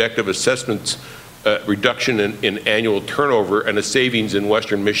these objective assessments, reduction in annual turnover, and a savings in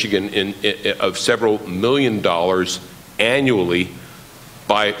western Michigan of several $1 million annually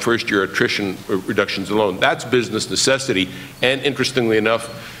by first-year attrition reductions alone. That's business necessity. And interestingly enough,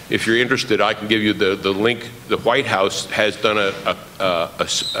 if you're interested, I can give you the link. The White House has done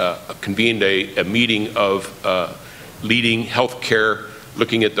convened a meeting of leading healthcare,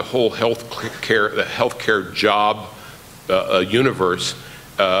 looking at the whole healthcare job universe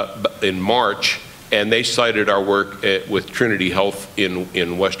in March. And they cited our work with Trinity Health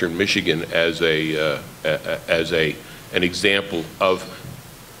in western Michigan as an example of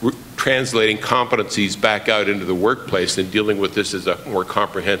translating competencies back out into the workplace and dealing with this as a more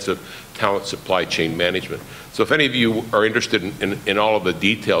comprehensive talent supply chain management. So if any of you are interested in all of the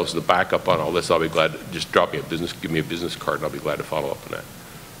details, the backup on all this, I'll be glad to just give me a business card, and I'll be glad to follow up on that.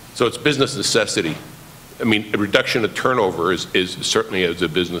 So it's business necessity. I mean, a reduction of turnover is certainly a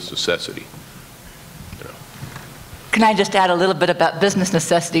business necessity. Can I just add a little bit about business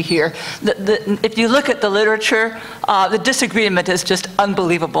necessity here? If you look at the literature, the disagreement is just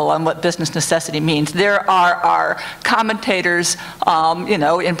unbelievable on what business necessity means. There are commentators,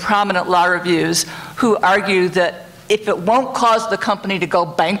 in prominent law reviews who argue that if it won't cause the company to go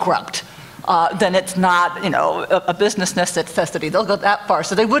bankrupt, then it's not, a business necessity. They'll go that far.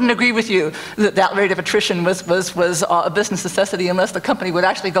 So they wouldn't agree with you that that rate of attrition was a business necessity unless the company would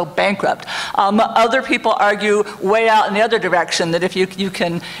actually go bankrupt. Other people argue way out in the other direction that if you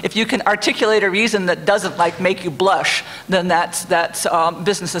can articulate a reason that doesn't make you blush, then that's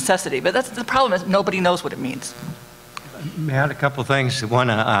business necessity. But that's the problem, is nobody knows what it means. I had a couple of things.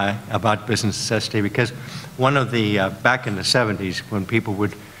 One about business necessity, because one of the back in the 70s, when people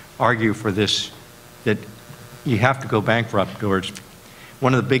would argue for this, that you have to go bankrupt, or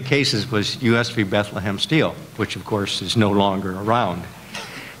one of the big cases was U.S. v. Bethlehem Steel, which of course is no longer around.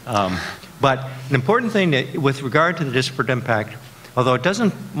 But an important thing with regard to the disparate impact, although it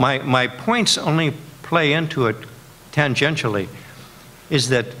doesn't, my points only play into it tangentially, is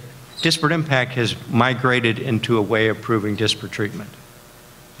that disparate impact has migrated into a way of proving disparate treatment.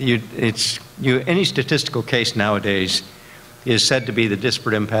 Any statistical case nowadays is said to be the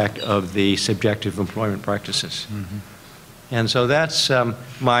disparate impact of the subjective employment practices. Mm-hmm. And so that's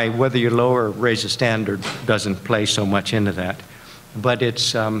whether you lower or raise the standard doesn't play so much into that. But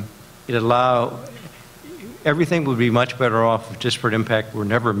everything would be much better off if disparate impact were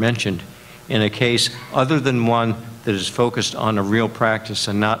never mentioned in a case other than one that is focused on a real practice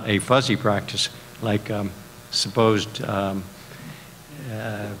and not a fuzzy practice like supposed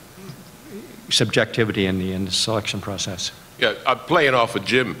subjectivity in the selection process. Yeah, I'm playing off of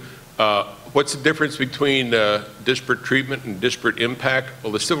Jim. What's the difference between disparate treatment and disparate impact?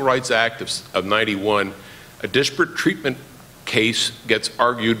 Well, the Civil Rights Act of '91, a disparate treatment case gets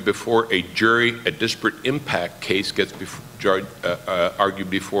argued before a jury. A disparate impact case gets argued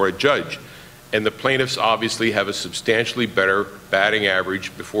before a judge. And the plaintiffs obviously have a substantially better batting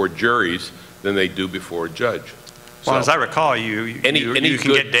average before juries than they do before a judge. Well, as I recall, you can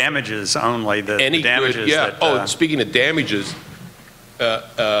get damages only. Speaking of damages,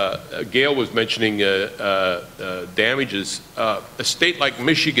 Gail was mentioning damages. A state like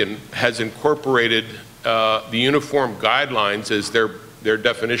Michigan has incorporated the uniform guidelines as their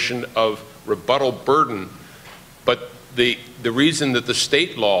definition of rebuttal burden, but the reason that the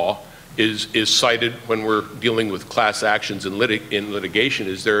state law is cited when we're dealing with class actions in litigation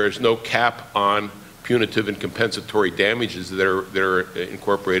is there is no cap on punitive and compensatory damages that are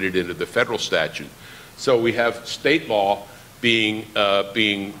incorporated into the federal statute. So we have state law being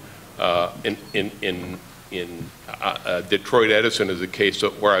in Detroit Edison is a case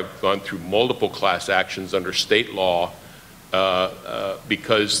where I've gone through multiple class actions under state law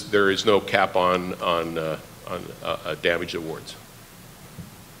because there is no cap on damage awards.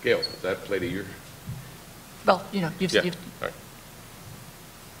 Gail, does that play to your? Well, you know, you've All right.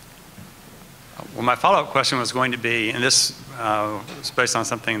 Well, my follow-up question was going to be, and this is based on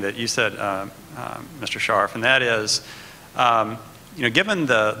something that you said, Mr. Scharf, and that is, you know, given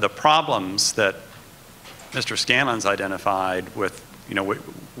the problems that Mr. Scanlon's identified with, you know,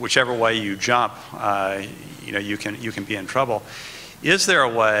 whichever way you jump, you know, you can be in trouble. Is there a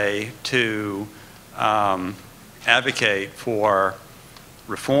way to advocate for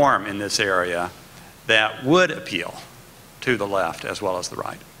reform in this area that would appeal to the left as well as the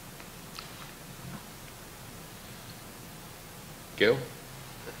right? Gail?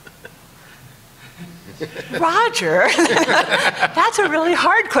 Roger, that's a really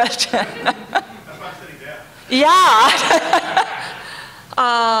hard question. That's why I'm sitting down. Yeah.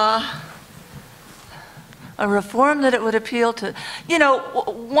 A reform that it would appeal to. You know,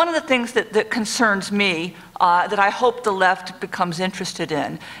 one of the things that concerns me, that I hope the left becomes interested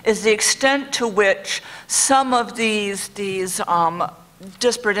in, is the extent to which some of these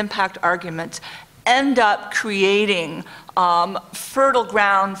disparate impact arguments end up creating fertile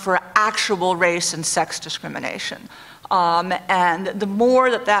ground for actual race and sex discrimination. And the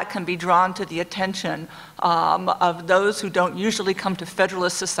more that can be drawn to the attention of those who don't usually come to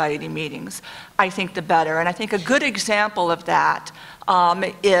Federalist Society meetings, I think the better. And I think a good example of that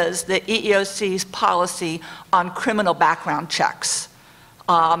is the EEOC's policy on criminal background checks.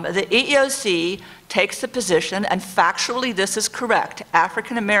 The EEOC takes the position, and factually this is correct,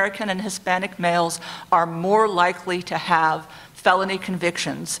 African American and Hispanic males are more likely to have felony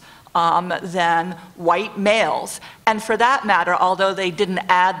convictions than white males. And for that matter, although they didn't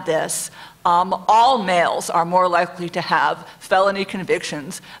add this, all males are more likely to have felony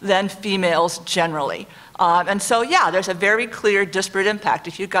convictions than females generally. And so, yeah, there's a very clear disparate impact.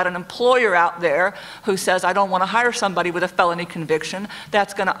 If you've got an employer out there who says, I don't want to hire somebody with a felony conviction,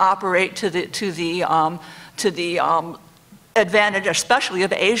 that's going to operate to the advantage, especially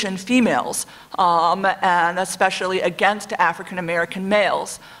of Asian females, and especially against African American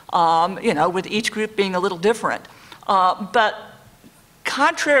males, you know, with each group being a little different. But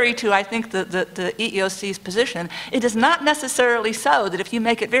contrary to, I think, the EEOC's position, it is not necessarily so that if you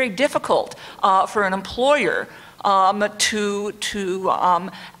make it very difficult for an employer to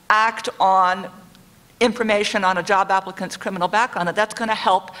act on information on a job applicant's criminal background, that's going to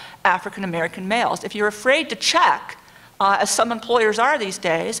help African American males. If you're afraid to check, as some employers are these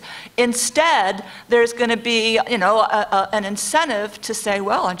days, instead there's going to be, you know, an incentive to say,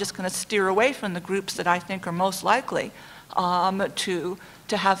 well, I'm just going to steer away from the groups that I think are most likely to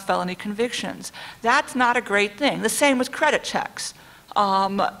have felony convictions. That's not a great thing. The same with credit checks.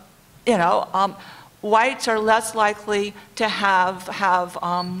 You know, whites are less likely to have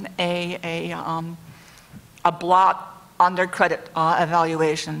a blot on their credit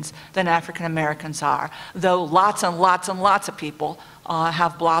evaluations than African Americans are, though lots and lots and lots of people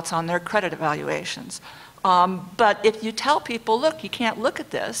have blots on their credit evaluations. But if you tell people, look, you can't look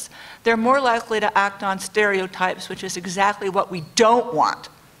at this, they're more likely to act on stereotypes, which is exactly what we don't want.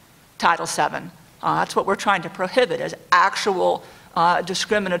 Title VII, that's what we're trying to prohibit, is actual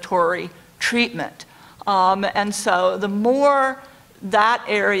discriminatory treatment. And so the more that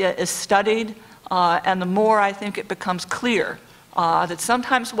area is studied, and the more I think it becomes clear that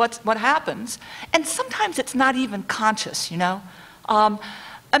sometimes what happens, and sometimes it's not even conscious, you know.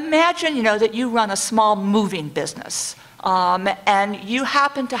 Imagine, you know, that you run a small moving business, and you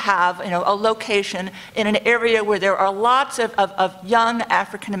happen to have, you know, a location in an area where there are lots of young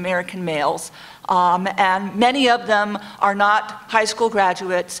African American males, and many of them are not high school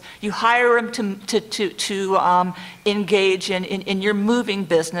graduates. You hire them to engage in your moving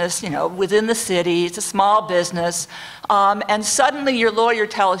business, you know, within the city. It's a small business. And suddenly your lawyer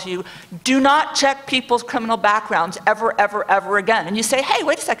tells you, do not check people's criminal backgrounds ever, ever, ever again. And you say, hey,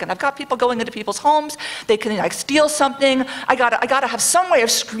 wait a second, I've got people going into people's homes. They can like steal something. I gotta have some way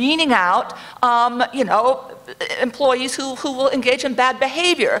of screening out, you know, employees who will engage in bad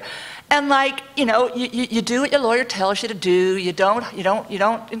behavior. And like, you know, you do what your lawyer tells you to do. You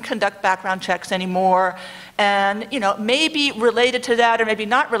don't conduct background checks anymore. And, you know, maybe related to that or maybe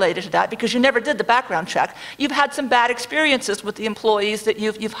not related to that, because you never did the background check, you've had some bad experiences with the employees that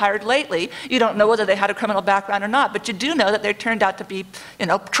you've hired lately. You don't know whether they had a criminal background or not, but you do know that they turned out to be, you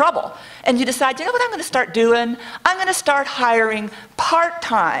know, trouble. And you decide, you know what I'm going to start doing? I'm going to start hiring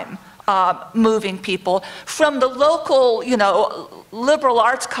part-time moving people from the local, liberal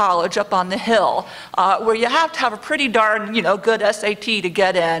arts college up on the hill, where you have to have a pretty darn, good SAT to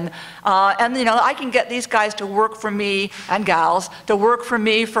get in. And, I can get these guys to work for me, and gals, to work for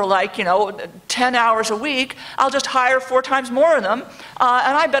me for like, 10 hours a week. I'll just hire 4 times more of them, and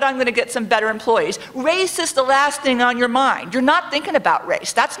I bet I'm going to get some better employees. Race is the last thing on your mind. You're not thinking about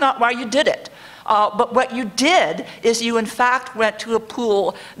race. That's not why you did it. But what you did is you in fact went to a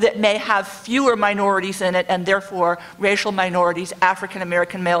pool that may have fewer minorities in it, and therefore racial minorities, African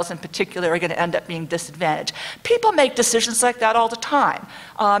American males in particular, are going to end up being disadvantaged. People make decisions like that all the time.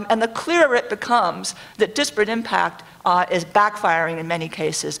 And the clearer it becomes that disparate impact is backfiring in many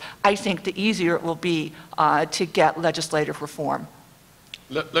cases, I think the easier it will be to get legislative reform.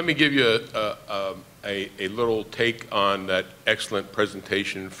 Let me give you a little take on that excellent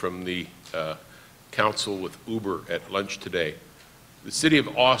presentation from the council with Uber at lunch today. The city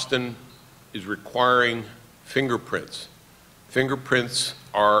of Austin is requiring fingerprints. Fingerprints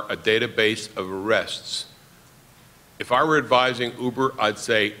are a database of arrests. If I were advising Uber, I'd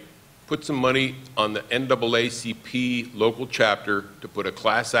say, put some money on the NAACP local chapter to put a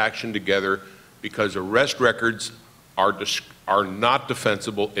class action together, because arrest records are not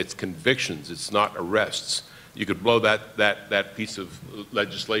defensible. It's convictions, it's not arrests. You could blow that piece of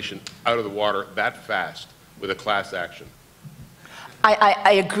legislation out of the water that fast with a class action.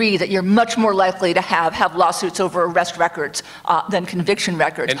 I agree that you're much more likely to have lawsuits over arrest records than conviction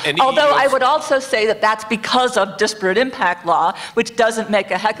records. Although I would also say that that's because of disparate impact law, which doesn't make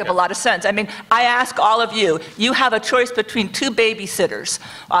a heck of a lot of sense. I mean, I ask all of you, you have a choice between 2 babysitters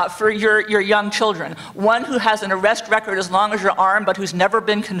for your young children. One who has an arrest record as long as your arm, but who's never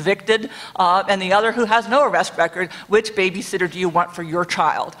been convicted, and the other who has no arrest record. Which babysitter do you want for your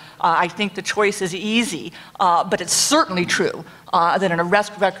child? I think the choice is easy, but it's certainly true that an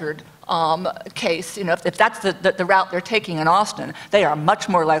arrest record case, if that's the route they're taking in Austin, they are much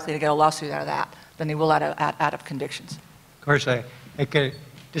more likely to get a lawsuit out of that than they will out of convictions. Of course, a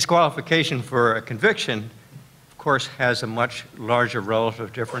disqualification for a conviction, of course, has a much larger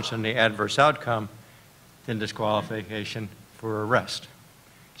relative difference in the adverse outcome than disqualification for arrest.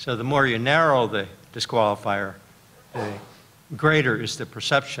 So the more you narrow the disqualifier, the greater is the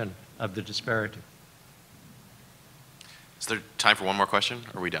perception of the disparity. Is there time for one more question?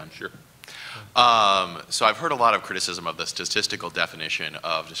 Or are we done? Sure. So I've heard a lot of criticism of the statistical definition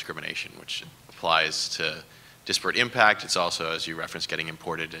of discrimination, which applies to disparate impact. It's also, as you referenced, getting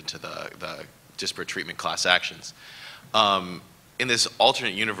imported into the disparate treatment class actions. In this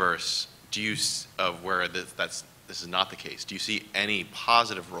alternate universe, where this is not the case, do you see any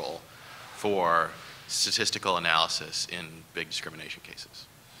positive role for statistical analysis in big discrimination cases?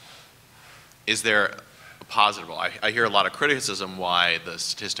 Is there positive role? I hear a lot of criticism why the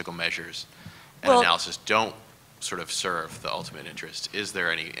statistical measures and analysis don't sort of serve the ultimate interest. Is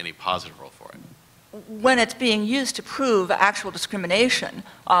there any positive role for it? When it's being used to prove actual discrimination,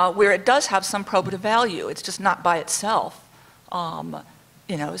 where it does have some probative value, it's just not by itself,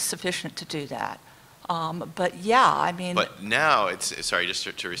 sufficient to do that. But yeah, I mean. But now sorry, just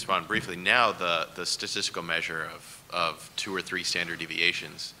to respond briefly. Now the statistical measure of 2 or 3 standard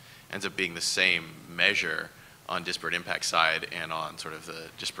deviations ends up being the same measure on disparate impact side and on sort of the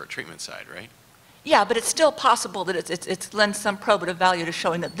disparate treatment side, right? Yeah, but it's still possible that it's lends some probative value to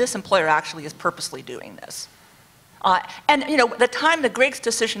showing that this employer actually is purposely doing this. And the time the Griggs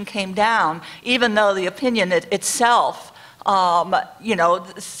decision came down, even though the opinion itself,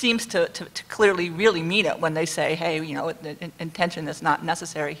 seems to clearly really mean it when they say, hey, intention is not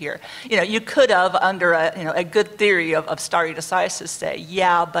necessary here. You could have, under a good theory of stare decisis, say,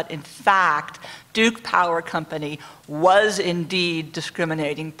 yeah, but in fact, Duke Power Company was indeed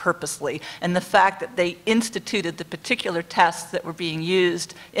discriminating purposely, and the fact that they instituted the particular tests that were being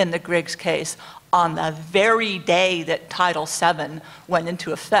used in the Griggs case on the very day that Title VII went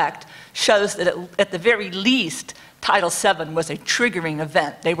into effect shows that at the very least, Title VII was a triggering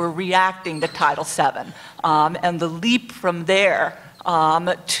event. They were reacting to Title VII. And the leap from there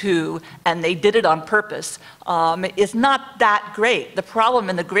to, and they did it on purpose, is not that great. The problem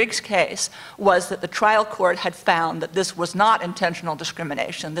in the Griggs case was that the trial court had found that this was not intentional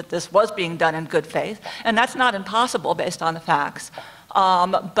discrimination, that this was being done in good faith, and that's not impossible based on the facts.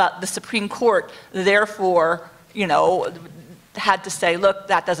 But the Supreme Court, therefore, had to say, look,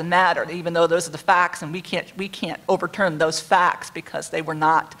 that doesn't matter, even though those are the facts, and we can't overturn those facts because they were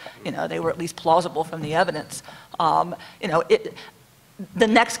not, they were at least plausible from the evidence. The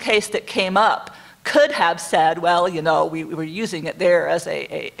next case that came up could have said, well, you know, we were using it there as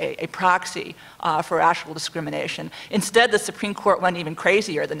a proxy for actual discrimination. Instead, the Supreme Court went even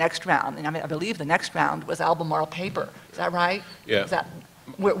crazier the next round. And I mean, I believe the next round was Albemarle paper. Is that right? Yeah. Is that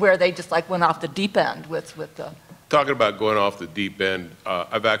where they just like went off the deep end with the... Talking about going off the deep end,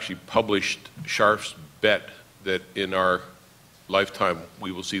 I've actually published Scharf's bet that in our lifetime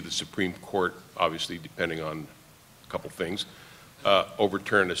we will see the Supreme Court, obviously depending on a couple things,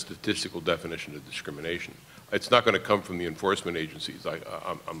 overturn a statistical definition of discrimination. It's not going to come from the enforcement agencies.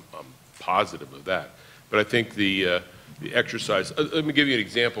 I'm positive of that. But I think the exercise. Let me give you an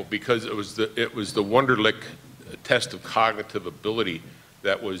example, because it was the Wunderlich test of cognitive ability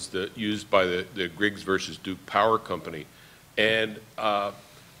that was used by the Griggs versus Duke Power Company, and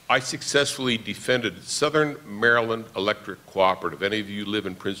I successfully defended Southern Maryland Electric Cooperative. Any of you live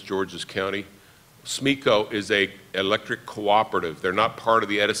in Prince George's County? SMECO is a electric cooperative. They're not part of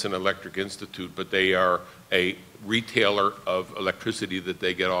the Edison Electric Institute, but they are a retailer of electricity that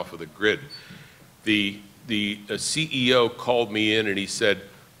they get off of the grid. The CEO called me in and he said,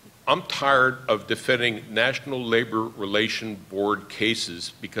 I'm tired of defending National Labor Relations Board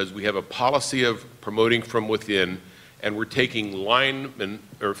cases because we have a policy of promoting from within, and we're taking linemen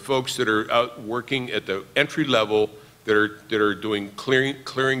or folks that are out working at the entry level that are doing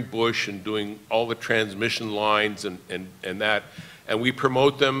clearing bush and doing all the transmission lines and that, and we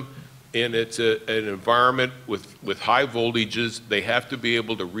promote them in an environment with high voltages. They have to be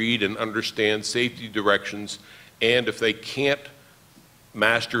able to read and understand safety directions, and if they can't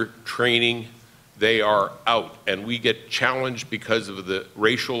master training, they are out, and we get challenged because of the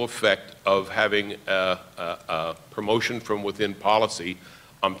racial effect of having a promotion from within policy.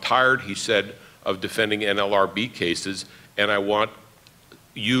 I'm tired, he said, of defending NLRB cases, and I want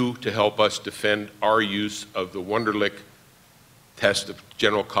you to help us defend our use of the Wunderlich test of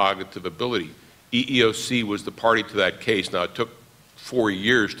general cognitive ability. EEOC was the party to that case. Now, it took 4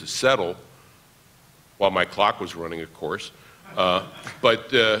 years to settle, while my clock was running, of course. But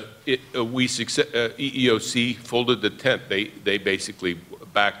EEOC folded the tent. They basically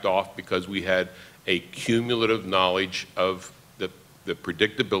backed off because we had a cumulative knowledge of the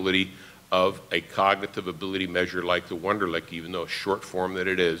predictability of a cognitive ability measure like the Wunderlich, even though short form that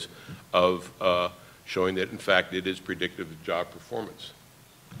it is, of showing that in fact it is predictive of job performance.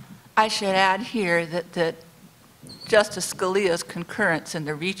 I should add here that Justice Scalia's concurrence in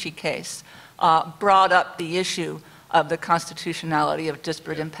the Ricci case brought up the issue of the constitutionality of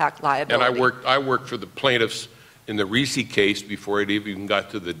disparate impact liability. And I worked for the plaintiffs in the Ricci case before it even got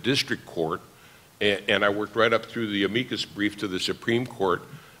to the district court, and I worked right up through the amicus brief to the Supreme Court,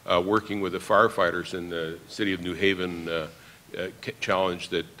 working with the firefighters in the city of New Haven challenge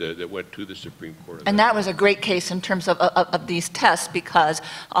that went to the Supreme Court. And that was a great case in terms of these tests, because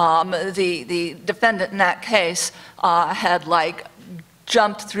the defendant in that case had like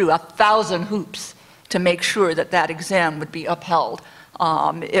jumped through 1,000 hoops to make sure that that exam would be upheld.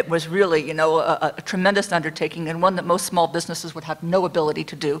 It was really, you know, a tremendous undertaking, and one that most small businesses would have no ability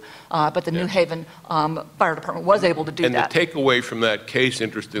to do, but the New Haven Fire Department was able to do that. And the takeaway from that case,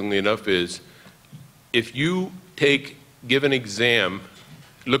 interestingly enough, is if you give an exam,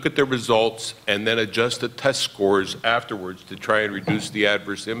 look at the results, and then adjust the test scores afterwards to try and reduce the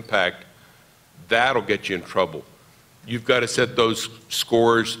adverse impact, that'll get you in trouble. You've got to set those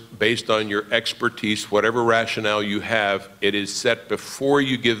scores based on your expertise, whatever rationale you have. It is set before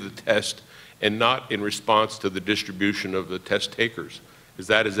you give the test and not in response to the distribution of the test takers, because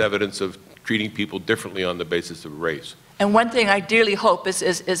that is evidence of treating people differently on the basis of race. And one thing I dearly hope is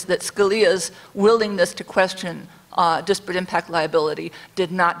that Scalia's willingness to question disparate impact liability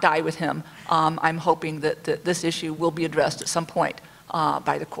did not die with him. I'm hoping that this issue will be addressed at some point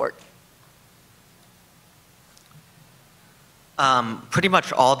by the court. Pretty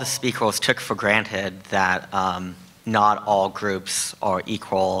much all the speakers took for granted that not all groups are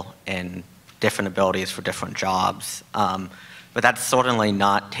equal in different abilities for different jobs. But that's certainly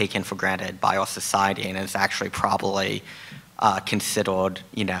not taken for granted by our society, and it's actually probably considered,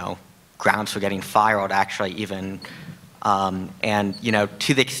 you know, grounds for getting fired, actually, even. And, you know,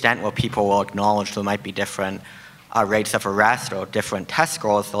 to the extent where people will acknowledge there might be different rates of arrest or different test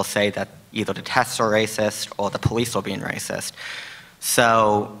scores, they'll say that either the tests are racist or the police are being racist.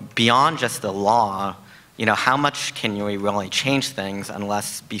 So beyond just the law, you know, how much can we really change things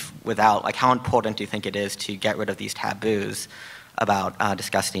unless without, like, how important do you think it is to get rid of these taboos about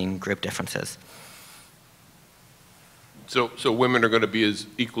discussing group differences? So women are going to be as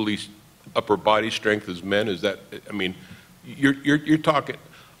equally upper body strength as men? Is that, I mean, you're talking,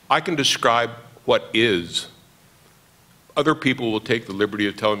 I can describe what is. Other people will take the liberty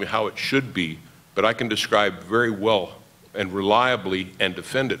of telling me how it should be, but I can describe very well and reliably and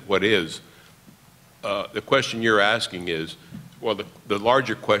defend it what is. The question you're asking is, well, the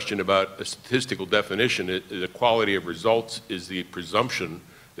larger question about a statistical definition, the quality of results is the presumption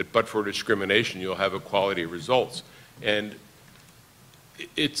that but for discrimination you'll have a quality of results. And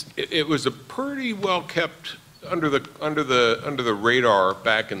it was a pretty well kept under the radar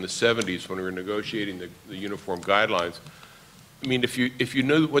back in the 70s when we were negotiating the uniform guidelines. I mean, if you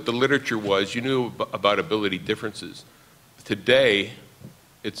knew what the literature was, you knew about ability differences. Today,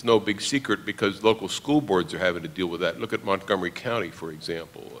 it's no big secret because local school boards are having to deal with that. Look at Montgomery County, for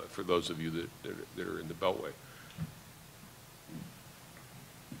example, for those of you that are in the Beltway.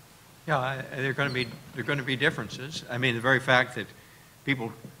 Yeah, there are going to be differences. I mean, the very fact that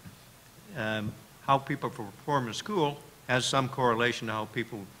people, how people perform in school has some correlation to how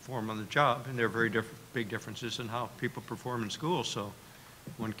people perform on the job, and there are very big differences in how people perform in school, so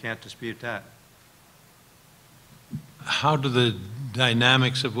one can't dispute that. How do the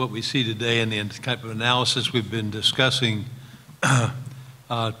dynamics of what we see today and the type of analysis we've been discussing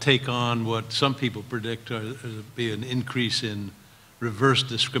take on what some people predict to be an increase in reverse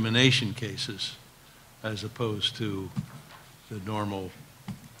discrimination cases as opposed to the normal,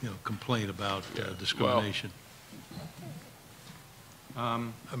 complaint about discrimination? I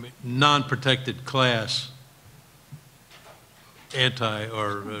mean, non-protected class, anti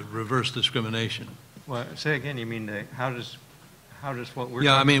or reverse discrimination. Well, say again, you mean how does what we're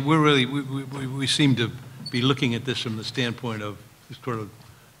I mean, we seem to be looking at this from the standpoint of sort of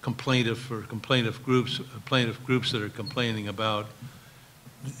plaintiff groups that are complaining about,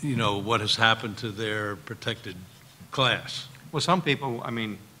 what has happened to their protected class. Well, some people, I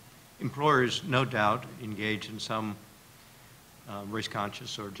mean, employers no doubt engage in some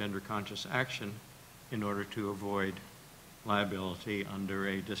race-conscious or gender-conscious action in order to avoid liability under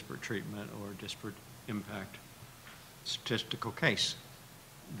a disparate treatment or disparate impact statistical case.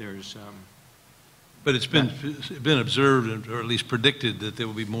 There's but it's been observed, or at least predicted, that there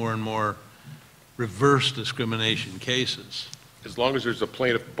will be more and more reverse discrimination cases. As long as there's a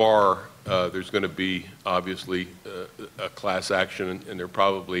plaintiff bar, there's going to be obviously a class action, and there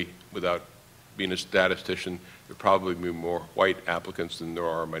probably, without being a statistician, there probably be more white applicants than there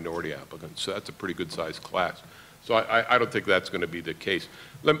are minority applicants. So that's a pretty good sized class. So I don't think that's going to be the case.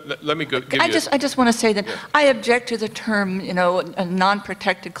 Let me go. I just want to say that I object to the term, a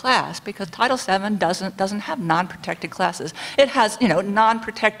non-protected class, because Title VII doesn't have non-protected classes. It has,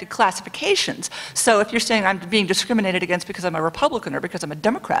 non-protected classifications. So if you're saying I'm being discriminated against because I'm a Republican or because I'm a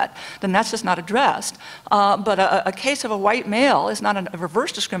Democrat, then that's just not addressed. But a case of a white male is not a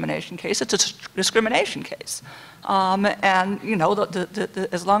reverse discrimination case. It's a discrimination case. And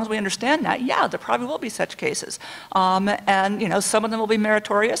as long as we understand that, yeah, there probably will be such cases. And some of them will be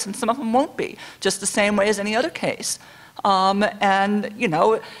meritorious and some of them won't be, just the same way as any other case. Commenting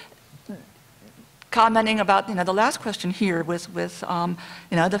about, the last question here with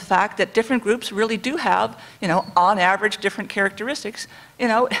the fact that different groups really do have, on average, different characteristics.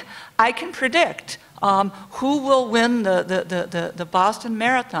 I can predict who will win the Boston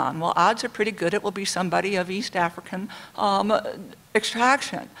Marathon. Well, odds are pretty good it will be somebody of East African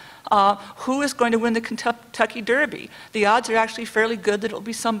extraction. Who is going to win the Kentucky Derby? The odds are actually fairly good that it will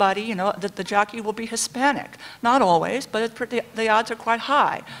be somebody, that the jockey will be Hispanic. Not always, but the odds are quite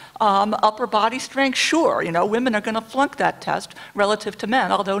high. Upper body strength, sure. Women are going to flunk that test relative to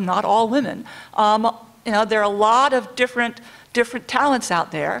men, although not all women. There are a lot of different talents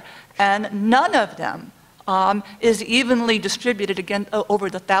out there, and none of them is evenly distributed again over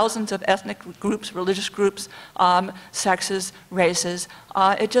the thousands of ethnic groups, religious groups, sexes, races.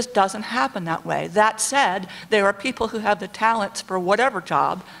 It just doesn't happen that way. That said, there are people who have the talents for whatever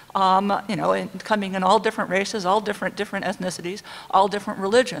job, coming in all different races, all different ethnicities, all different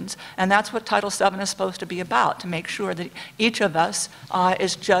religions, and that's what Title VII is supposed to be about, to make sure that each of us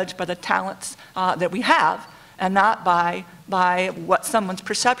is judged by the talents that we have, and not by what someone's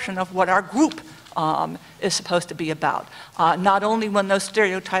perception of what our group is supposed to be about. Not only when those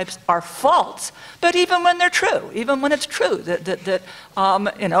stereotypes are false, but even when they're true, even when it's true that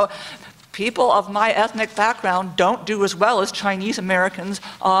people of my ethnic background don't do as well as Chinese Americans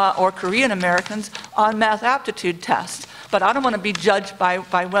or Korean Americans on math aptitude tests. But I don't want to be judged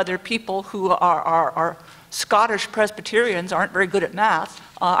by whether people who are Scottish Presbyterians aren't very good at math.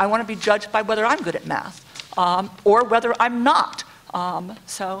 I want to be judged by whether I'm good at math or whether I'm not.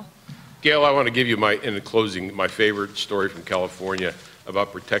 Gail, I want to give you, in closing, my favorite story from California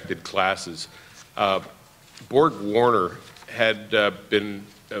about protected classes. Borg-Warner had been,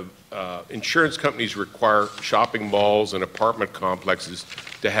 insurance companies require shopping malls and apartment complexes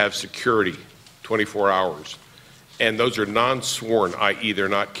to have security 24 hours. And those are non-sworn, i.e. they're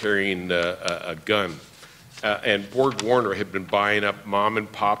not carrying a gun. And Borg Warner had been buying up mom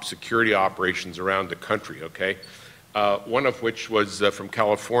and pop security operations around the country, okay? One of which was from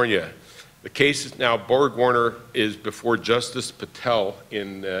California. The case is now, Borg Warner is before Justice Patel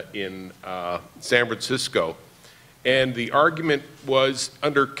in San Francisco. And the argument was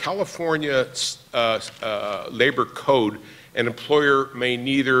under California labor code, an employer may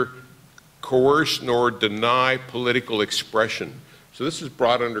neither coerce nor deny political expression. So this is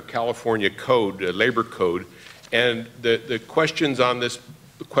brought under California code, labor code, and the questions on this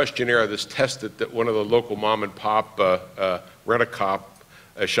questionnaire, this test that one of the local mom and pop rent-a-cop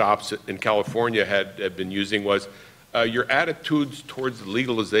shops in California had been using was your attitudes towards the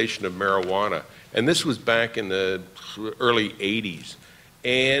legalization of marijuana. And this was back in the early 80s.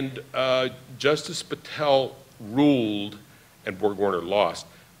 And Justice Patel ruled, and Borg Warner lost,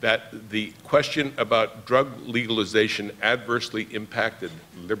 that the question about drug legalization adversely impacted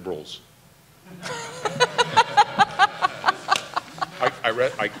liberals.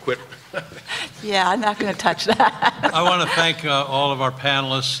 I quit. Yeah, I'm not going to touch that. I want to thank all of our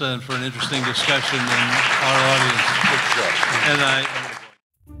panelists and for an interesting discussion and our audience. And